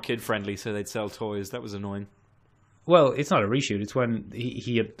make him more kid-friendly so they'd sell toys. That was annoying. Well, it's not a reshoot. It's when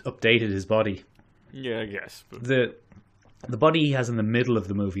he updated his body. Yeah, I guess. But The body he has in the middle of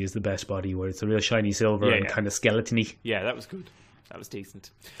the movie is the best body, where it's a real shiny silver and kind of skeleton-y. yeah, that was good. That was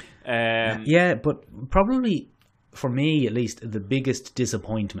decent. Yeah, but probably, for me at least, the biggest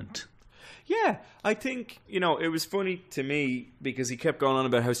disappointment. Yeah, I think, it was funny to me because he kept going on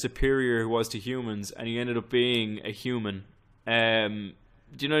about how superior he was to humans and he ended up being a human. Do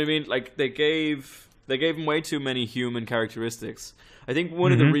you know what I mean? Like, they gave him way too many human characteristics. I think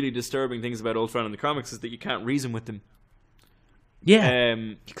one of the really disturbing things about Ultron in the comics is that you can't reason with him. Yeah,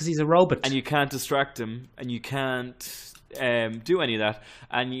 because he's a robot. And you can't distract him, and you can't do any of that.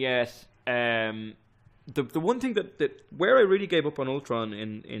 And yet, the one thing that where I really gave up on Ultron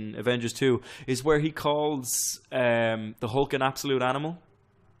in Avengers 2 is where he calls the Hulk an absolute animal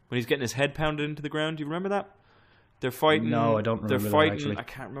when he's getting his head pounded into the ground. Do you remember that? They're fighting. No, I don't remember. They're fighting. That, actually. I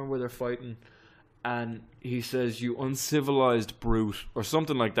can't remember where they're fighting. And he says, "You uncivilized brute," or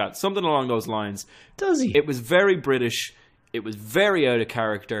something like that. Something along those lines. Does he? It was very British. It was very out of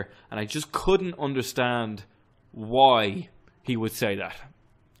character, and I just couldn't understand why he would say that.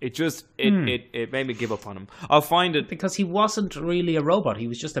 It just it made me give up on him. I'll find it because he wasn't really a robot. He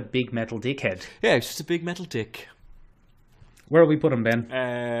was just a big metal dickhead. Yeah, it's just a big metal dick. Where do we put him, Ben?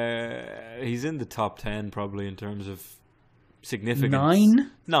 He's in the top 10 probably in terms of significance.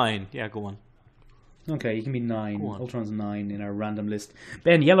 9? 9. Yeah, go on. Okay, you can be 9. Ultron's 9 in our random list.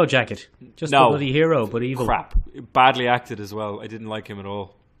 Ben, Yellow Jacket. Just a bloody hero, but evil. Crap. Badly acted as well. I didn't like him at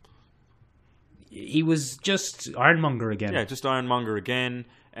all. He was just Ironmonger again. Yeah, just Ironmonger again.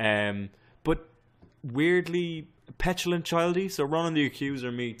 But weirdly petulant childy. So Ronan the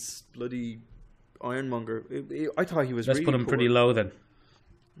Accuser meets bloody Ironmonger. I thought he was Let's really put him poor. Pretty low then.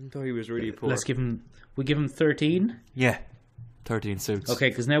 I thought he was really poor. We give him 13? Yeah. 13 suits. Okay,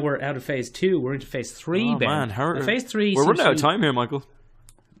 because now we're out of phase 2. We're into phase 3, Ben. Man, phase 3 we're running out of time here, Michael.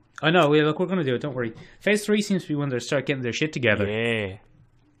 I know. Look, we're going to do it. Don't worry. Phase 3 seems to be when they start getting their shit together. Yeah.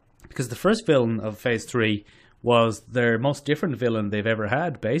 Because the first villain of phase 3 was their most different villain they've ever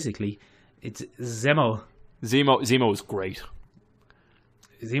had, basically. It's Zemo. Zemo was great.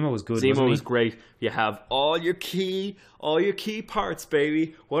 Zemo was good. Zemo was great. You have all your key parts,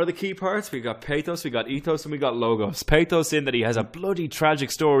 baby. What are the key parts? We got pathos, we got ethos, and we got logos. Pathos in that he has a bloody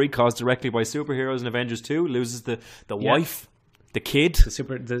tragic story caused directly by superheroes in Avengers 2. Loses the wife, the kid. The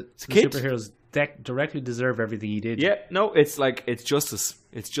superheroes directly deserve everything he did. Yeah, no, it's justice.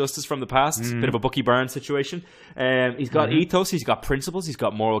 It's justice from the past. Bit of a Bucky Barnes situation. He's got ethos, he's got principles, he's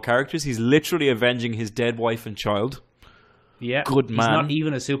got moral characters. He's literally avenging his dead wife and child. Yeah, good man. He's not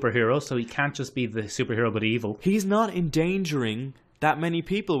even a superhero, so he can't just be the superhero but evil. He's not endangering that many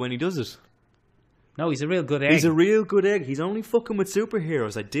people when he does it. No, he's a real good egg. He's a real good egg. He's only fucking with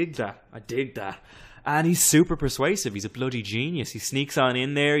superheroes. I dig that. And he's super persuasive. He's a bloody genius. He sneaks on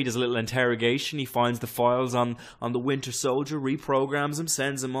in there. He does a little interrogation. He finds the files on the Winter Soldier, reprograms him,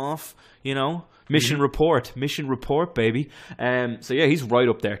 sends him off. Mission report, baby. So yeah, he's right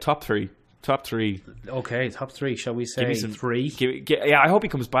up there. Top three. Okay, top 3. Shall we say 3? Yeah, I hope he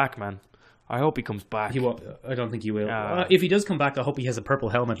comes back, man. I hope he comes back. He won't, I don't think he will. If he does come back, I hope he has a purple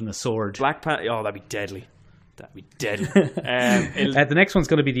helmet and a sword. Black Panther. Oh, that'd be deadly. The next one's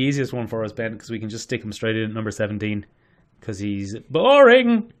going to be the easiest one for us, Ben, because we can just stick him straight in at number 17. Because he's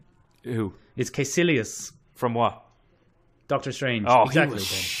boring. Who? It's Caecilius, From what? Doctor Strange. Oh, exactly. he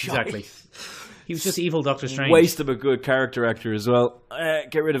was Ben. Exactly. He was just evil Doctor Strange. Waste of a good character actor as well.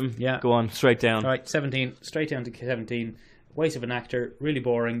 Get rid of him. Yeah. Go on, straight down. All right, 17. Straight down to 17. Waste of an actor. Really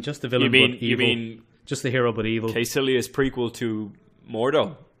boring. Just the villain, but evil. You mean just the hero, but evil. Caecilius prequel to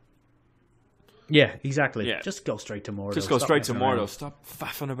Mordo? Yeah, exactly. Yeah. Just go straight to Mordo. Just go Stop straight to messing Mordo. around. Stop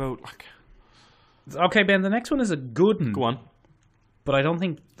faffing about. Like, Okay, Ben. The next one is a good one. go on. But I don't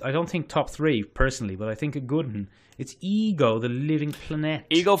think top 3 personally. But I think a good one. It's Ego, the Living Planet.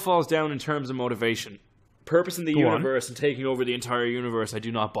 Ego falls down in terms of motivation. Purpose in the Go on. universe and taking over the entire universe, I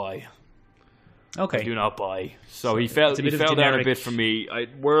do not buy. Okay. Do not buy. So he fell it's a bit of down a generic- bit for me.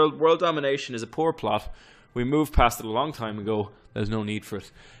 World domination is a poor plot. We moved past it a long time ago. There's no need for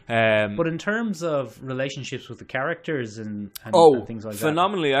it. But in terms of relationships with the characters and things like that,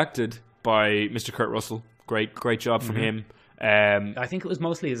 phenomenally acted by Mr. Kurt Russell. Great job from him. I think it was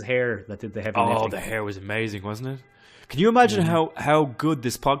mostly his hair that did the heavy Oh, lifting. the hair was amazing, wasn't it? Can you imagine how good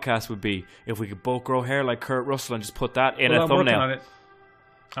this podcast would be if we could both grow hair like Kurt Russell and just put that in a I'm thumbnail? working on it.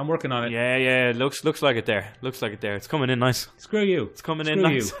 I'm working on it. Yeah, looks like it there. Looks like it there. It's coming in nice. Screw you. It's coming Screw in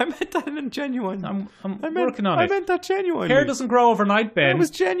nice. you. I meant that in genuine. I'm I meant, working on I it. meant that genuine. Hair doesn't grow overnight, Ben. That was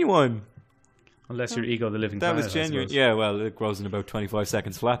genuine. Unless you're Ego, the Living That Planet. was I genuine. suppose. Yeah, well, it grows in about 25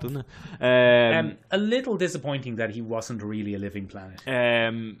 seconds flat, doesn't it? A little disappointing that he wasn't really a living planet.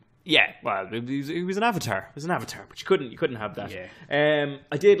 Yeah, well, he was an avatar. It was an avatar, but you couldn't have that. Yeah.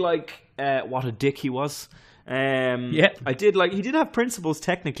 I did like what a dick he was. I did like he did have principles.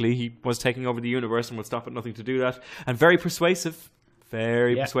 Technically, he was taking over the universe and would stop at nothing to do that, and very persuasive,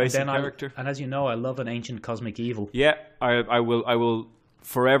 persuasive character. And as you know, I love an ancient cosmic evil. Yeah, I will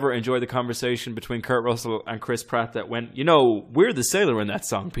forever enjoy the conversation between Kurt Russell and Chris Pratt that went, we're the sailor in that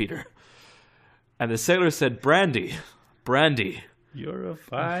song, Peter. And the sailor said, Brandy. You're a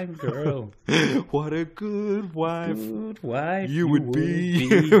fine girl. What a good wife. Good wife You would be.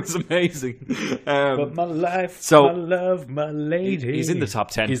 It was amazing. But my life, so- my love, my lady. He's in the top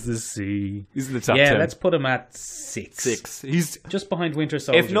 10. Is the sea. He's in the top 10. Yeah, let's put him at 6. 6. He's, Just behind Winter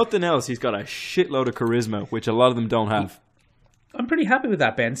Soldier. if nothing else, he's got a shitload of charisma, which a lot of them don't have. I'm pretty happy with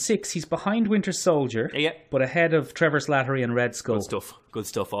that, Ben. 6. He's behind Winter Soldier. Yeah. But ahead of Trevor Slattery and Red Skull. Good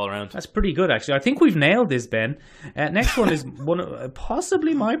stuff all around. That's pretty good, actually. I think we've nailed this, Ben. Next one is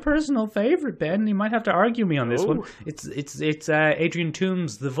possibly my personal favorite, Ben. You might have to argue me on this one. It's Adrian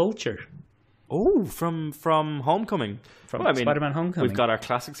Toomes' The Vulture. Oh, from Homecoming. From Spider-Man Homecoming. We've got our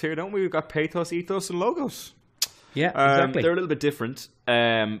classics here, don't we? We've got pathos, ethos, and logos. Yeah, exactly. They're a little bit different.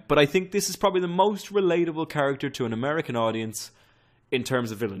 But I think this is probably the most relatable character to an American audience in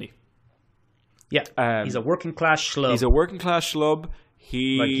terms of villainy. Yeah, he's a working class schlub. He's a working class schlub.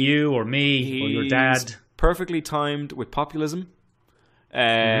 Like you or me or your dad. Perfectly timed with populism.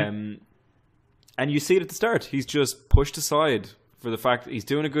 And you see it at the start. He's just pushed aside for the fact that he's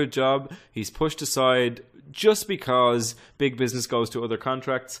doing a good job. He's pushed aside just because big business goes to other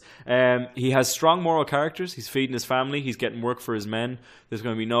contracts. He has strong moral characters. He's feeding his family. He's getting work for his men. There's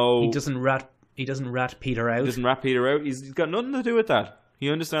going to be no... He doesn't rat Peter out. He doesn't rat Peter out. He's got nothing to do with that. He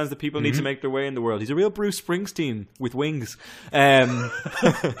understands that people need to make their way in the world. He's a real Bruce Springsteen with wings. Bruce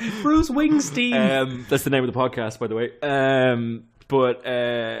Wingsteen. That's the name of the podcast, by the way.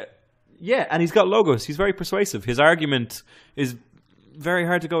 Yeah, and he's got logos. He's very persuasive. His argument is very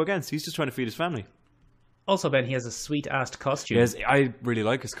hard to go against. He's just trying to feed his family. Also, Ben, he has a sweet-assed costume. Yes, I really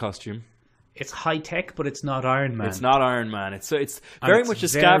like his costume. It's high-tech, but it's not Iron Man. It's not Iron Man. It's very much a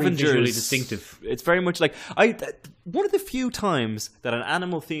scavenger's. Visually distinctive. It's very much like one of the few times that an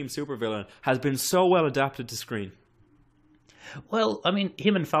animal-themed supervillain has been so well adapted to screen. Well, I mean,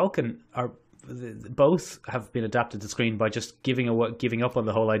 him and Falcon are both have been adapted to screen by just giving up on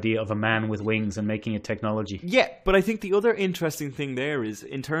the whole idea of a man with wings and making it technology. Yeah, but I think the other interesting thing there is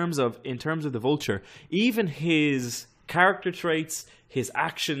in terms of the Vulture, even his character traits, his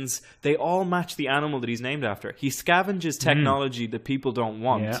actions, they all match the animal that he's named after. He scavenges technology that people don't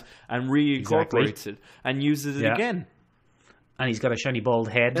want and reincorporates it and uses it again. And he's got a shiny bald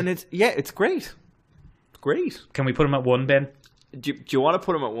head. And it's great. Great. Can we put him at 1, Ben? Do you want to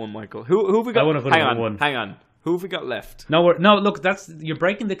put him at 1, Michael? Who have we got? I want to put him at 1. Hang on. Who have we got left? No, look, you're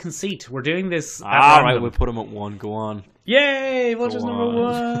breaking the conceit. We're doing this. All right, we'll put him at 1. Go on. Yay! Vulture's number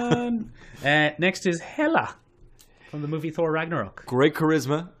 1. Next is Hela from the movie Thor Ragnarok. Great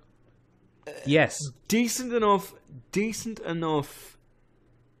charisma. Yes. Decent enough.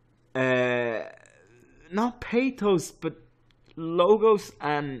 Not pathos, but logos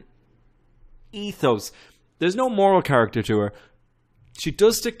and ethos. There's no moral character to her. She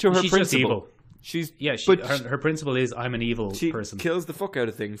does stick to her She's principle. just evil. She's her principle is I'm an evil she person. kills the fuck out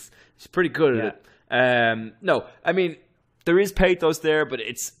of things. She's pretty good at it. No, I mean there is pathos there, but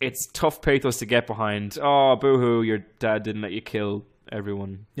it's tough pathos to get behind. Oh, boo-hoo, your dad didn't let you kill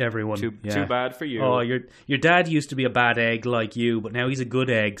everyone. Too bad for you. Oh, your dad used to be a bad egg like you, but now he's a good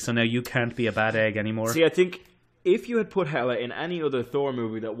egg, so now you can't be a bad egg anymore. See, I think if you had put Hela in any other Thor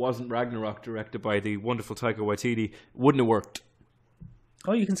movie that wasn't Ragnarok, directed by the wonderful Taika Waititi, wouldn't have worked.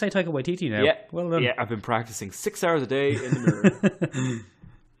 Oh, you can say Taika Waititi now. Yeah, well done. Yeah, I've been practicing 6 hours a day in the mirror.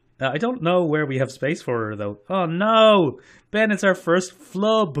 I don't know where we have space for her, though. Oh, no! Ben, it's our first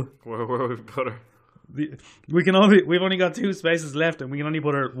flub. Where we put her? We've only got 2 spaces left, and we can only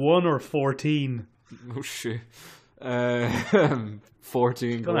put her at 1 or 14. Oh, shit. 14.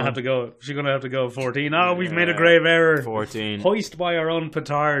 She's gonna have to go 14. Oh, we've made a grave error. 14. Hoist by our own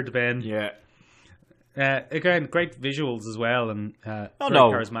petard, Ben. Yeah. Again, great visuals as well, and very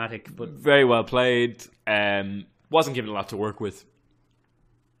charismatic. But very well played. Wasn't given a lot to work with.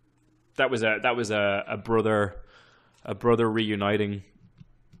 That was a brother reuniting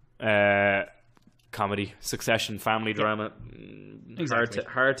comedy, Succession, family drama. Exactly.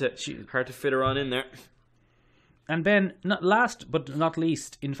 Hard to fit her on in there. And Ben, not last but not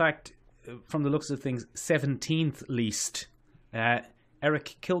least, in fact, from the looks of things, 17th least,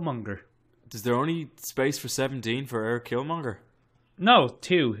 Eric Killmonger. Is there only space for 17 for Eric Killmonger? No,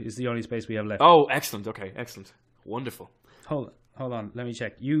 2 is the only space we have left. Oh, excellent. Okay, excellent. Wonderful. Hold on, let me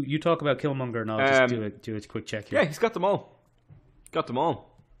check. You talk about Killmonger and I'll just do a quick check here. Yeah, he's got them all.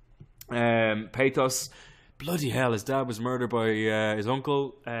 Pathos. Bloody hell, his dad was murdered by his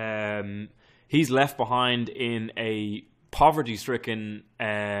uncle. He's left behind in a poverty-stricken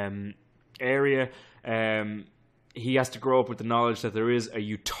area. He has to grow up with the knowledge that there is a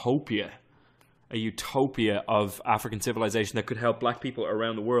utopia of African civilization that could help black people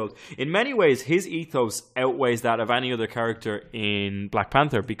around the world. In many ways, his ethos outweighs that of any other character in Black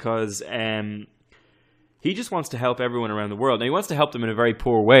Panther because he just wants to help everyone around the world. Now, he wants to help them in a very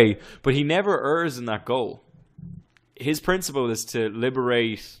poor way, but he never errs in that goal. His principle is to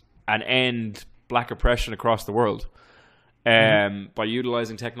liberate and end black oppression across the world by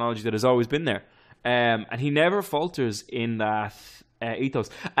utilizing technology that has always been there. And he never falters in that ethos.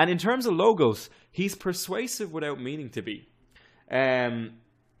 And in terms of logos, he's persuasive without meaning to be. And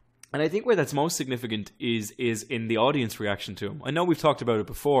I think where that's most significant is in the audience reaction to him. I know we've talked about it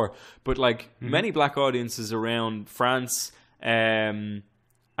before, but many black audiences around France and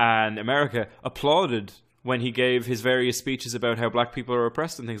America applauded when he gave his various speeches about how black people are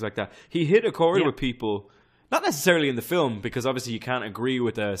oppressed and things like that. He hit a chord with people, not necessarily in the film, because obviously you can't agree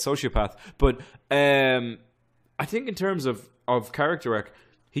with a sociopath, but I think in terms of character arc,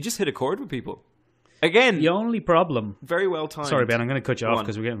 he just hit a chord with people. Again, the only problem... Very well timed. Sorry, Ben, I'm going to cut you off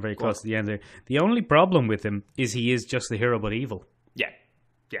because we're getting very close to the end there. The only problem with him is he is just the hero but evil. Yeah.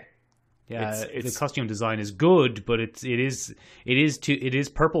 The costume design is good, but it is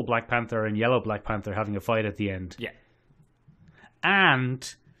purple Black Panther and yellow Black Panther having a fight at the end. Yeah.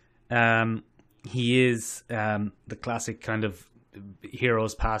 And he is the classic kind of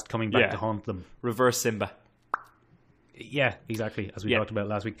heroes past coming back to haunt them. Reverse Simba. Yeah, exactly, as we talked about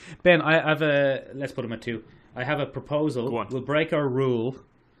last week. Ben, I have let's put him at 2. I have a proposal. Go on. We'll break our rule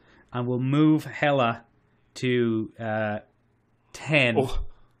and we'll move Hela to 10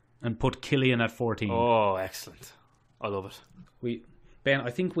 and put Killian at 14. Oh, excellent. I love it. Ben, I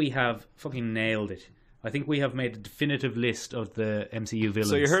think we have fucking nailed it. I think we have made a definitive list of the MCU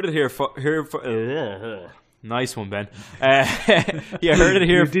villains. So you heard it here. Nice one, Ben. You heard it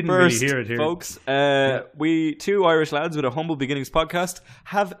here didn't first, really hear it here. folks. We, 2 Irish lads with a Humble Beginnings podcast,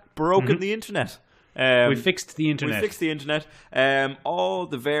 have broken the internet. We fixed the internet. All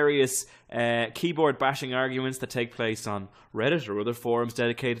the various keyboard bashing arguments that take place on Reddit or other forums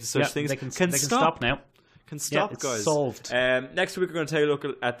dedicated to such things they can stop now. Can stop, it's guys. Solved. Next week we're going to take a look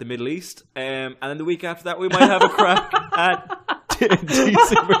at the Middle East, and then the week after that we might have a crack at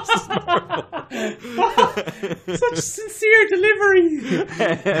DC versus Marvel. Such sincere delivery.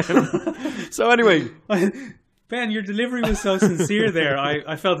 So anyway, Ben, your delivery was so sincere there.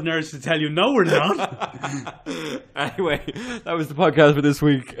 I felt an urge to tell you, no, we're not. Anyway, that was the podcast for this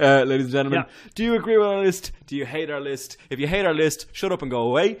week, ladies and gentlemen. Yeah. Do you agree with our list? Do you hate our list? If you hate our list, shut up and go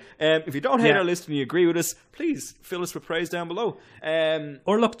away. If you don't hate our list and you agree with us, please fill us with praise down below.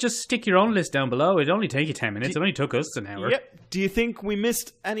 Or look, just stick your own list down below. It'd only take you 10 minutes. It only took us an hour. Yep. Do you think we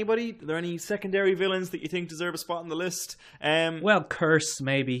missed anybody? Are there any secondary villains that you think deserve a spot on the list? Well, Curse,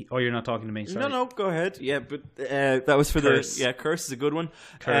 maybe. Oh, you're not talking to me. Sorry. No, go ahead. Yeah, but That was for Curse. Curse is a good one.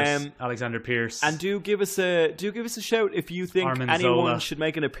 Curse, Alexander Pierce. And do give us a shout if you think Armin anyone Zola. should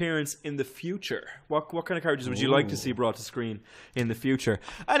make an appearance in the future. What kind of characters would you like to see brought to screen in the future?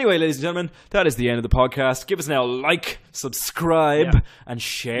 Anyway, ladies and gentlemen, that is the end of the podcast. Give us now a like, subscribe, and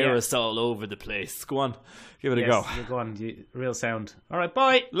share us all over the place. Go on, give it a go. Go on, real sound. All right,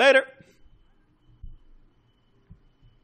 bye. Later.